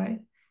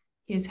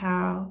 here's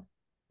how.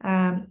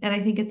 And I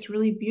think it's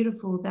really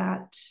beautiful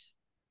that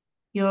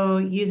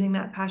you're using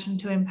that passion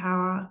to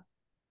empower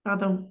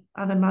other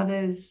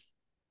mothers.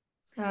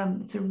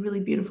 It's a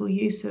really beautiful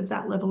use of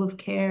that level of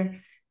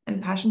care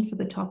and passion for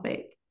the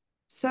topic.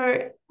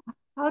 So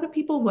how do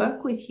people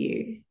work with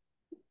you?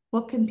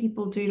 What can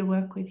people do to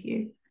work with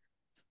you?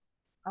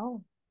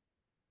 Oh,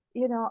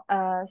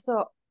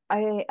 so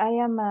I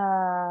am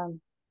a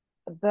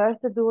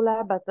birth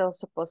doula, but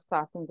also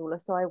postpartum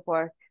doula. So I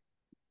work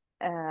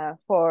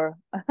for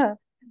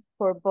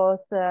for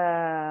both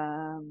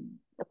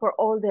for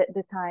all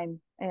the time,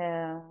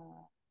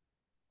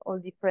 all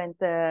different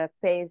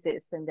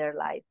phases in their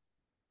life.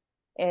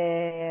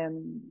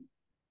 Um,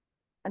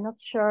 I'm not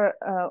sure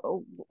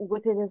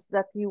what it is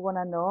that you want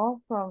to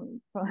know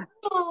from.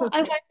 Oh,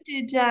 I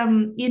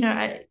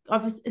wondered,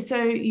 obviously,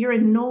 so you're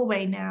in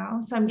Norway now,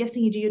 so I'm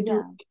guessing you do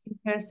Yeah. it in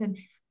person.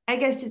 I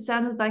guess it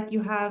sounded like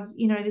you have,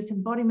 this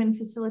embodiment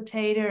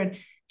facilitator, and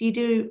do you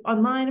do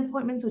online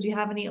appointments, or do you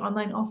have any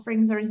online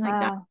offerings or anything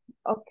like that?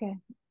 Okay.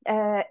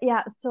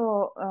 Yeah.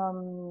 So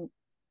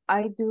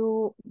I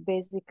do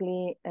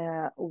basically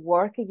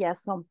work,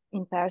 yes,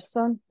 in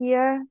person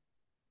here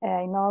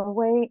in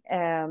Norway,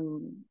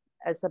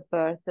 as a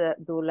birth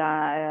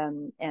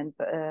doula, and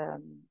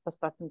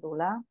postpartum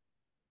doula.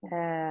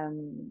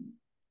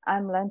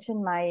 I'm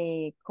launching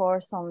my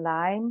course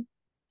online.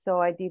 So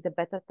I did the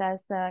beta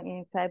test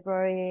in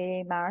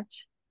February,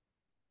 March,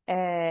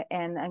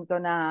 and I'm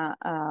gonna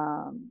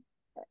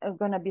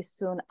be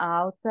soon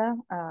out,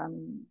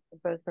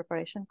 birth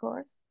preparation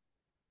course.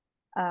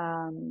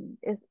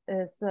 Is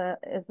a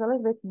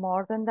little bit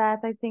more than that,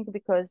 I think,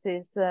 because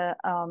it's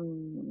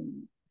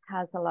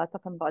has a lot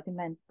of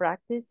embodiment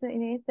practice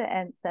in it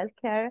and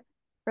self-care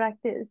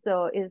practice.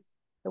 So it's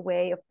the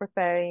way of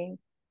preparing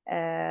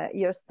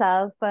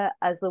yourself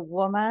as a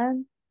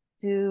woman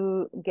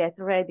to get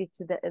ready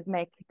to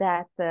make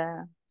that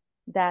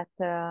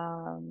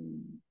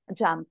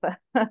jump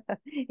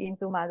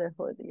into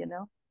motherhood, you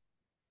know.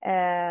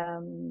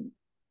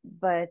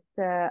 But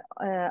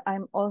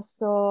I'm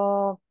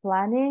also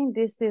planning.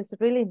 This is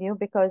really new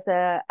because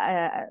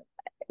I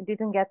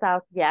didn't get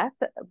out yet.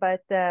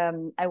 But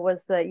I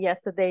was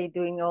yesterday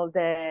doing all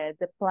the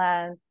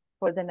plan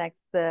for the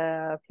next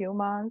few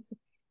months.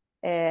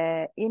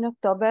 In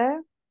October,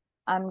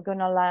 I'm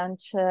gonna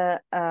launch a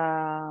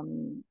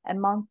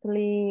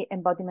monthly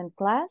embodiment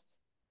class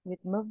with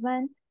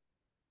movement.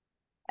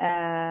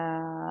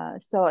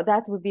 So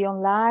that would be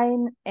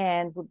online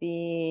and would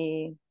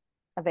be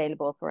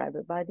available for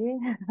everybody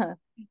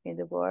in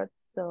the world.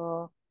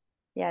 So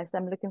yes,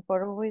 I'm looking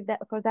forward with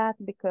that for that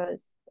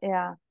because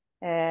yeah,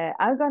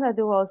 I'm gonna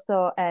do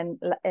also a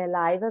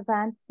live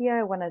event here.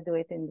 I want to do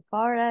it in the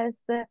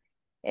forest.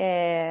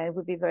 It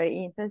would be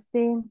very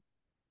interesting.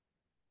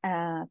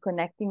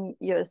 Connecting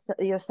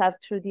yourself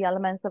through the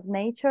elements of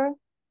nature,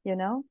 you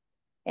know.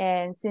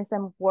 And since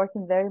I'm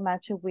working very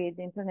much with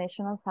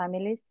international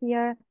families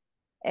here,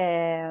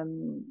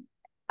 um,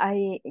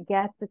 I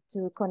get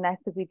to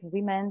connect with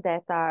women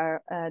that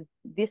are,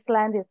 this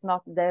land is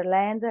not their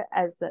land,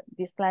 as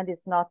this land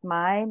is not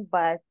mine,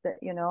 but,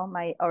 you know,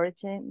 my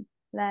origin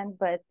land.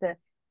 But,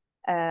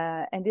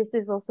 and this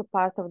is also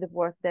part of the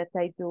work that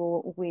I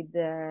do with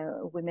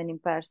women in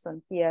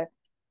person here.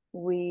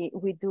 We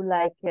do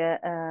like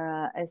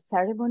a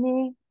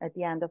ceremony at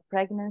the end of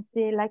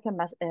pregnancy, like a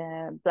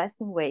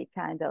blessing way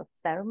kind of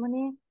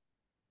ceremony,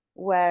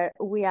 where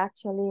we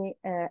actually,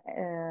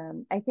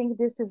 I think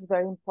this is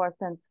very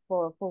important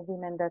for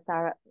women that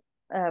are,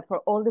 for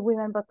all the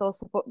women, but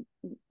also for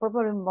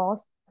probably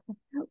most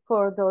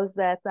for those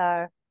that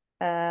are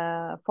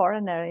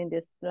foreigner in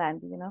this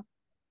land, you know.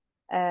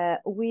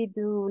 We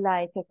do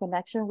like a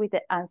connection with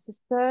the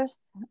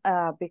ancestors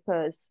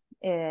because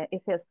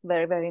it is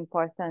very, very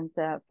important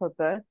for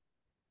birth,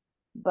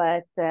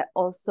 but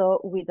also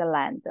with the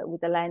land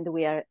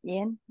we are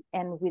in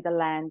and with the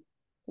land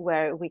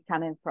where we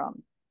coming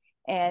from.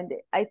 And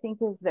I think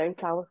it's very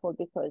powerful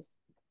because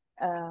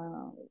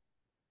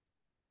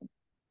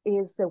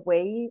is a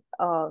way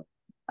of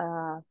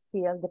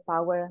feel the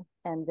power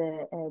and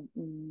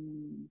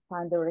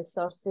find the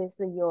resources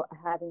that you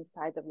have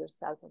inside of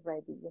yourself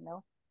already. You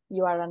know,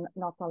 you are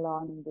not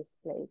alone in this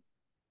place.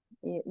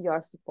 You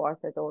are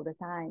supported all the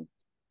time.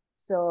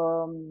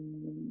 So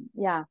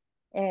yeah,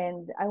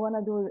 and I want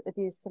to do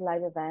this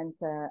live event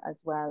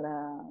as well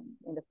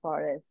in the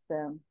forest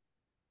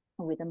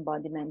with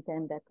embodiment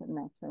and that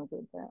connection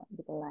with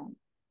the land.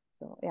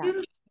 So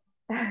yeah.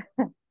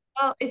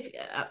 Well,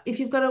 if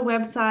you've got a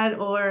website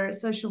or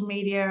social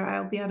media,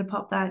 I'll be able to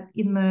pop that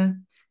in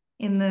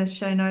the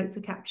show notes,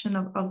 a caption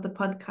of the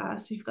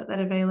podcast. You've got that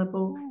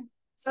available.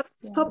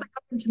 Something's Yeah. popping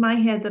up into my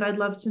head that I'd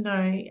love to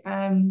know,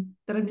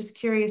 that I'm just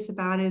curious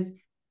about is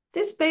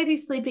this baby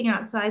sleeping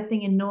outside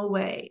thing in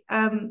Norway.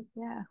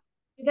 Yeah.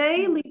 Do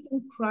they leave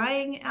them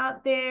crying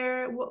out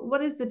there?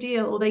 What is the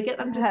deal? Or they get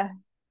them to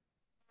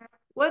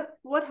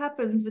what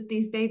happens with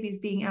these babies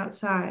being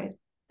outside?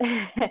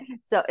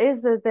 So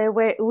it's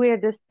the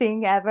weirdest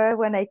thing ever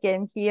when I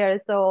came here.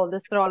 So all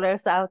the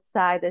strollers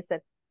outside, I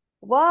said,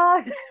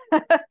 what?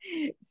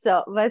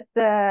 So, but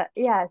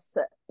yes,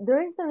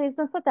 there is a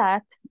reason for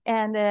that.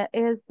 And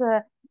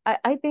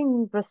I've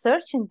been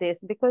researching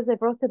this because I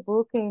wrote a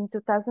book in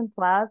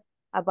 2012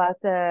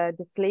 about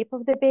the sleep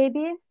of the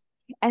babies.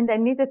 And I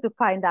needed to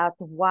find out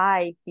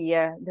why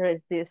here there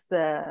is this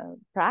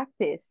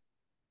practice.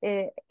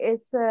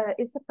 It's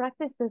a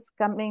practice that's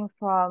coming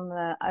from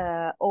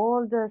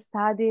all the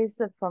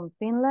studies from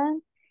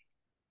Finland.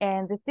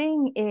 And the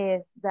thing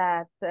is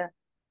that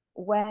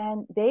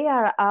when they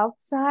are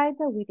outside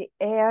with the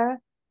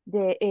air,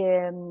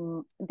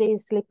 they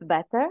sleep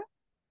better.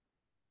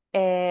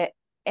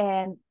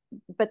 And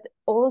but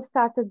all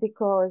started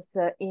because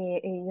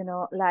you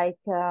know, like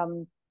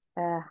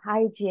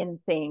hygiene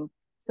thing.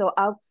 So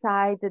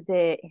outside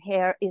the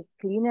hair is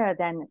cleaner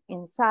than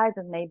inside,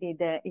 and maybe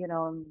the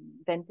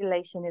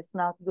ventilation is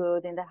not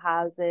good in the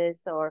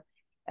houses, or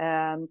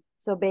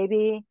so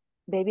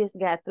babies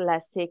get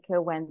less sick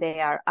when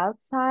they are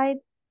outside.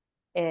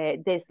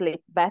 They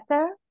sleep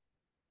better,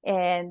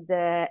 and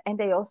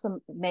they also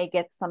may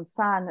get some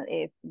sun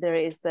if there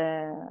is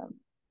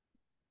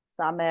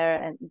summer,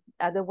 and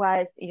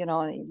otherwise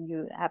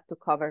you have to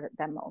cover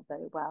them all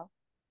very well.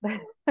 So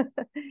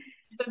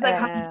it's like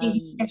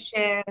having fresh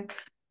air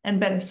and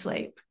better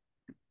sleep.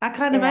 I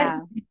can't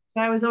imagine.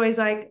 I was always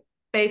like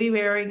baby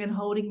wearing and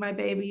holding my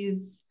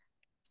babies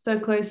so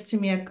close to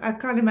me. I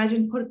can't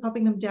imagine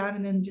popping them down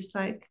and then just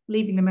like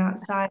leaving them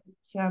outside.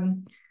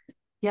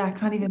 Yeah, I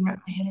can't even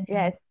wrap my head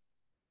around.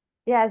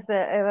 Yes.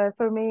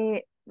 For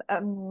me,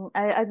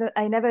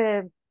 I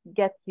never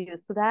get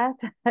used to that.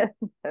 I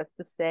have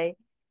to say,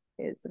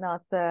 it's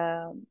not.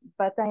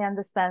 But I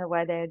understand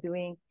why they're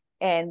doing,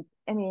 and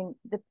I mean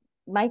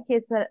my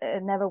kids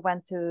never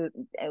went to.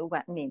 I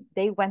mean,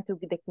 they went to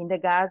the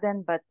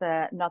kindergarten, but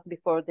not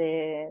before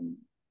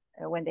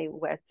when they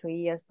were 3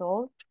 years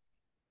old.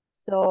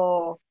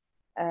 So,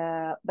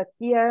 but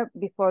here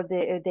before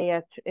they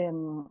are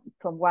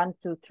from 1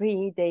 to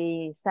 3,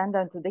 they send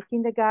them to the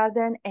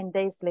kindergarten and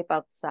they sleep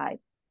outside.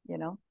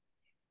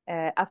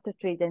 After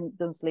 3, they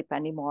don't sleep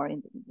anymore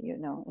in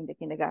the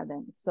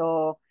kindergarten.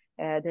 So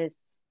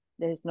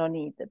there's no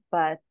need.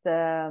 But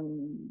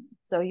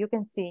so you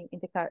can see in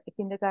the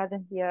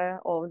kindergarten here,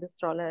 all the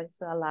strollers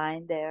are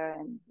lying there,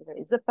 and there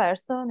is a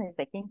person is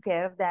taking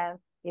care of them.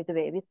 If the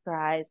baby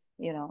cries,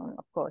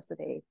 of course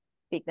they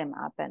pick them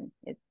up, and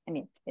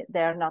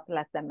they're not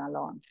let them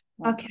alone.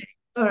 Okay,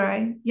 all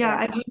right. Yeah.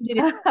 I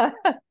wondered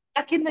if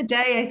back in the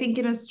day, I think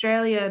in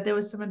Australia there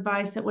was some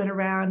advice that went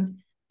around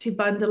to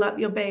bundle up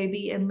your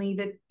baby and leave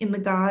it in the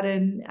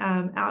garden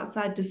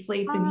outside to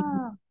sleep,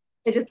 and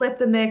they just left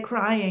them there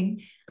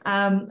crying.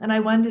 And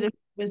I wondered if it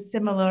was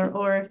similar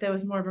or if there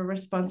was more of a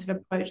responsive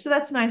approach. So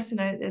that's nice to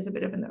know there's a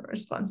bit of a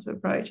responsive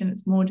approach, and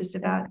it's more just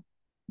about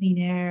clean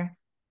air.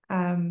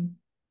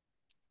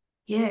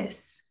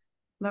 Yes,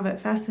 love it.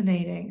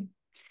 Fascinating.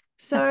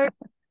 So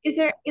is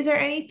there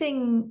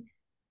anything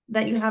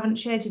that you haven't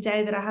shared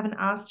today that I haven't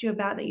asked you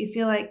about that you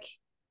feel like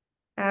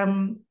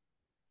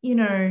you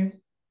know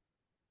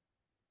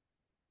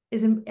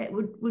it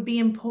would be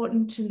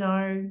important to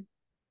know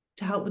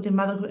to help with the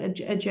motherhood,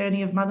 a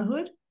journey of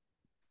motherhood?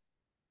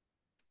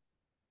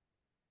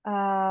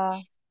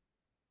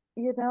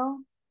 You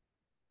know,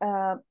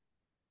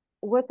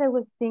 what I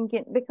was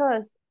thinking,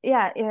 because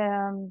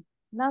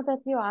now that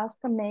you ask,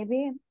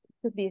 maybe it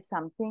could be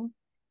something.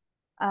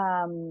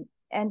 And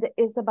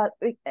it's about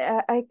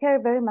I care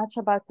very much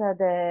about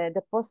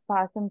the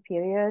postpartum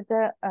period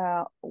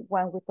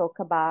when we talk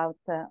about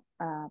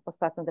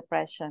postpartum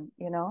depression,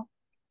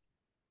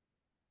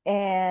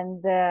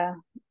 and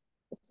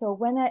so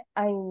when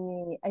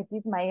I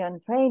did my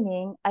own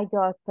training, I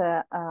got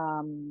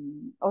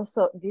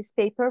also this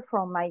paper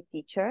from my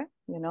teacher,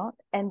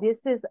 and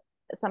this is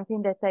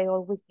something that I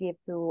always give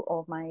to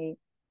all my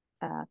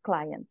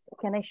clients.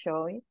 Can I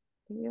show it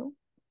to you?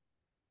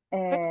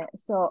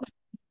 So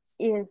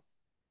it's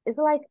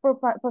like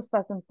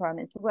postpartum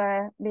promise,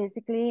 where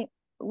basically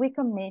we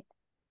commit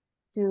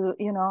to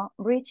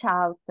reach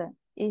out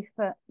if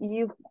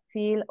you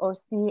feel or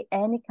see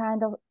any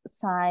kind of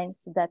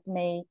signs that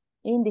may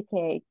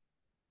indicate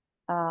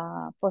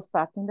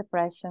postpartum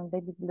depression,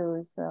 baby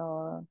blues,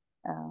 or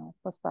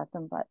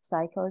postpartum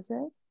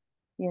psychosis,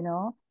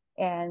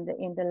 and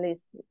in the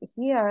list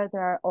here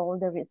there are all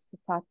the risk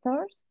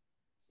factors.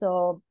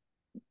 So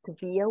to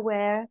be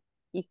aware,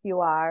 if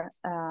you are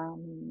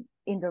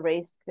in the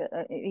risk,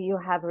 you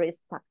have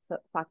risk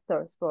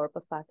factors for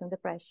postpartum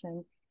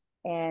depression.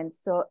 And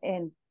so,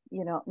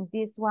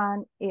 this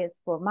one is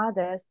for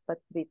mothers, but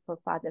for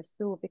fathers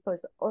too,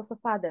 because also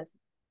fathers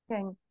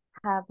can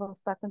have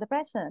postpartum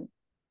depression,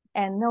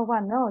 and no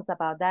one knows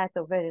about that,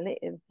 or very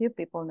few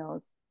people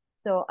knows.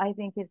 So I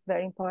think it's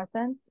very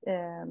important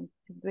to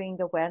bring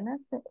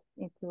awareness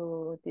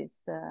into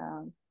this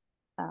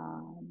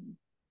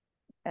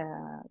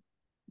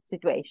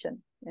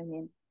situation.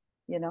 Would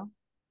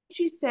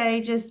you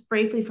say, just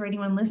briefly for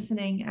anyone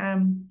listening,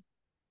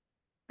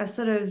 a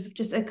sort of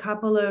just a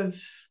couple of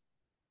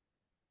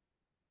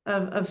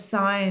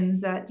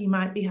signs that you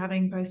might be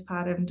having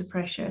postpartum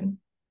depression?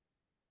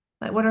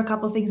 Like, what are a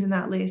couple of things in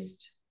that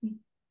list?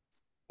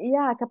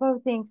 Yeah, a couple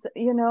of things,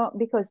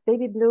 because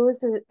baby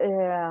blues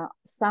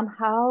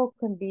somehow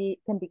can be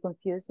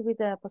confused with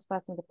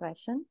postpartum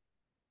depression,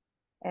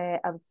 I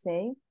would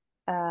say.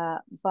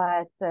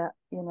 But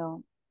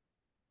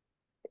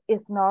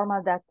it's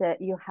normal that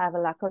you have a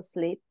lack of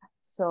sleep,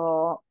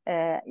 so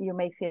you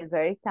may feel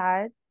very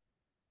tired.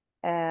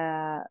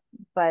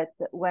 But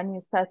when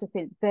you start to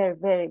feel very,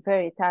 very,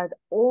 very tired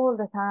all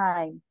the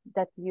time,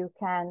 that you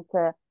can't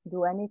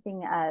do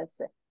anything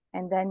else,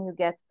 and then you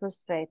get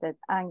frustrated,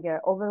 anger,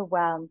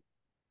 overwhelmed,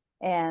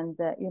 and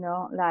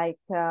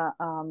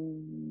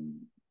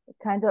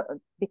kind of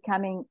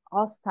becoming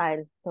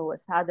hostile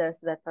towards others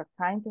that are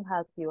trying to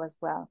help you as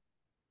well.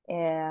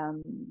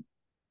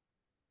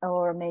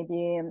 or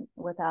maybe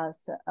what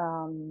else?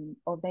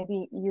 Or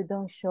maybe you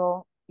don't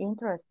show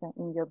interest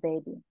in your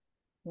baby.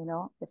 You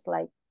know, it's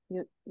like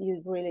you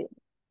really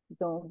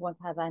don't want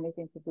to have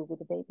anything to do with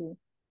the baby.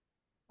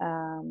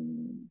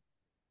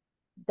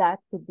 That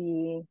could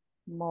be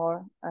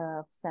more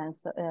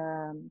sense,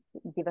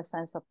 give a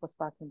sense of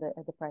postpartum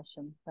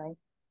depression, right?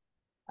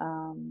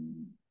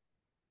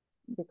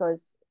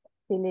 Because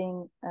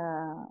feeling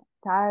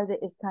tired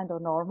is kind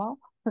of normal,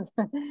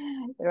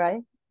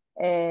 right?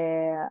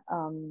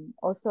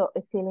 Also,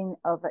 a feeling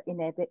of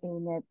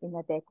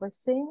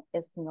inadequacy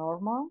is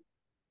normal.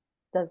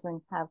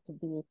 Doesn't have to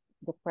be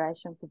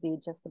depression, to be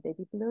just a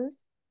baby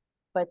blues.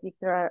 But if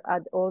there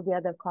are all the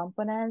other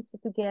components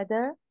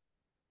together,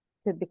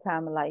 could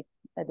become like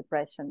a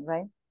depression,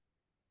 right?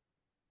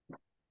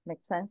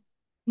 Makes sense?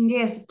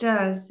 Yes, it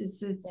does.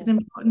 It's an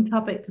important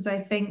topic because I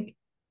think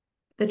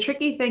the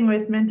tricky thing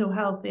with mental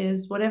health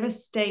is whatever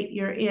state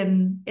you're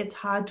in, it's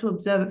hard to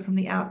observe it from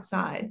the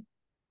outside.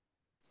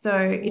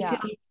 So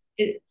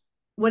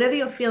whatever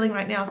you're feeling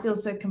right now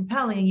feels so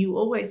compelling, you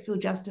always feel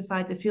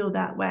justified to feel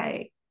that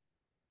way.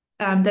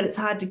 That it's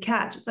hard to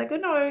catch. It's like,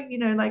 oh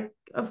no, like,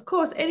 of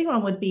course,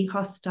 anyone would be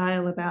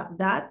hostile about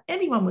that.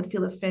 Anyone would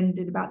feel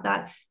offended about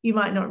that. You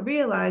might not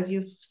realize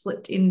you've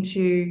slipped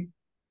into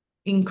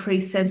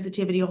increased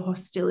sensitivity or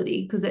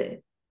hostility because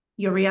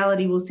your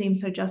reality will seem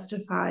so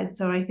justified.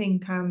 So I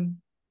think,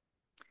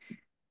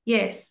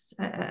 yes,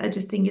 I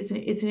just think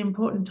it's an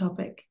important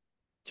topic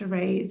to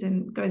raise,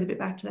 and goes a bit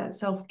back to that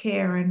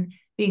self-care and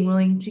being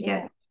willing to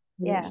get.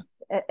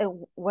 Yes.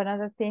 One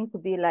other thing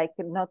could be like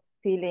not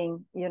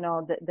feeling,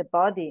 the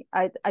body.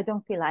 I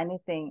don't feel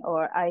anything,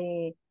 or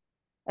I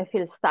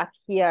feel stuck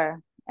here,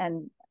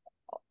 and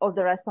all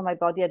the rest of my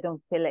body, I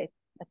don't feel it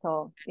at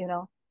all.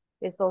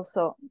 It's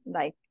also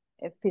like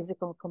a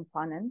physical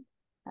component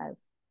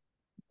as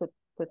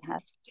could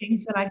have.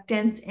 So like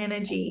dense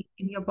energy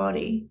in your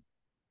body.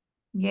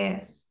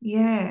 Yes.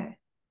 Yeah.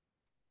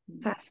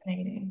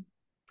 Fascinating.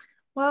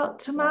 Well,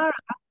 Tamara,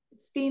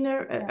 it's been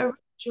a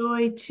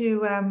joy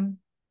to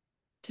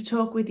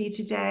talk with you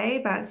today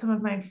about some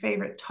of my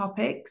favorite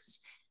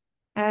topics.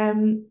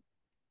 You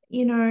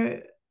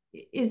know,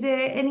 is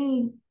there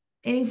any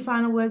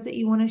final words that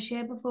you want to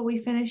share before we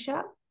finish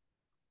up?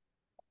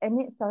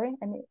 Sorry,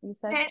 you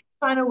said? Any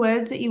final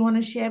words that you want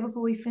to share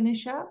before we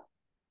finish up?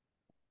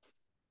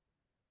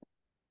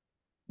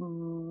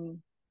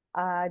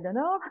 I don't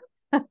know.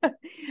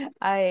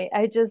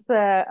 I just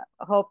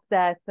hope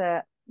that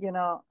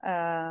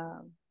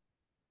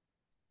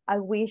I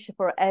wish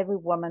for every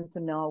woman to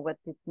know what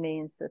it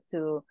means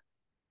to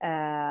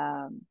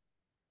have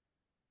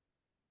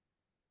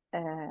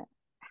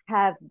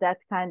that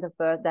kind of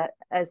birth that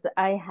as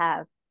I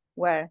have,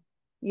 where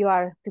you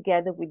are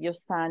together with your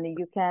son,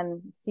 you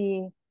can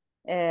see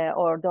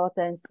or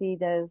daughter and see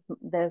their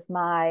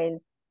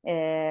smile,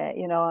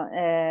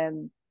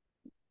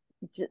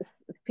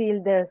 just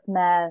feel their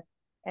smell,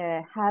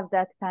 have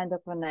that kind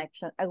of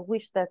connection. I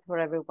wish that for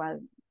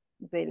everyone,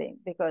 really,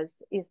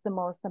 because it's the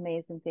most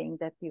amazing thing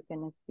that you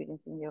can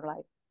experience in your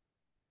life.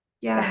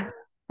 Yeah.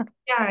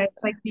 Yeah,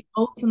 it's like the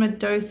ultimate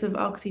dose of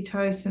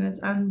oxytocin. It's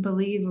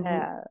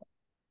unbelievable.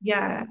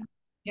 Yeah.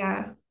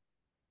 Yeah.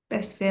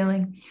 Best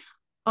feeling.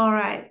 All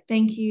right.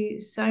 Thank you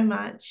so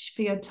much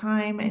for your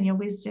time and your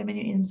wisdom and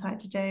your insight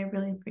today. I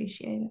really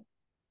appreciate it.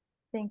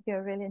 Thank you. I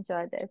really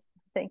enjoyed this.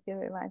 Thank you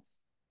very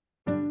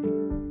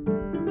much.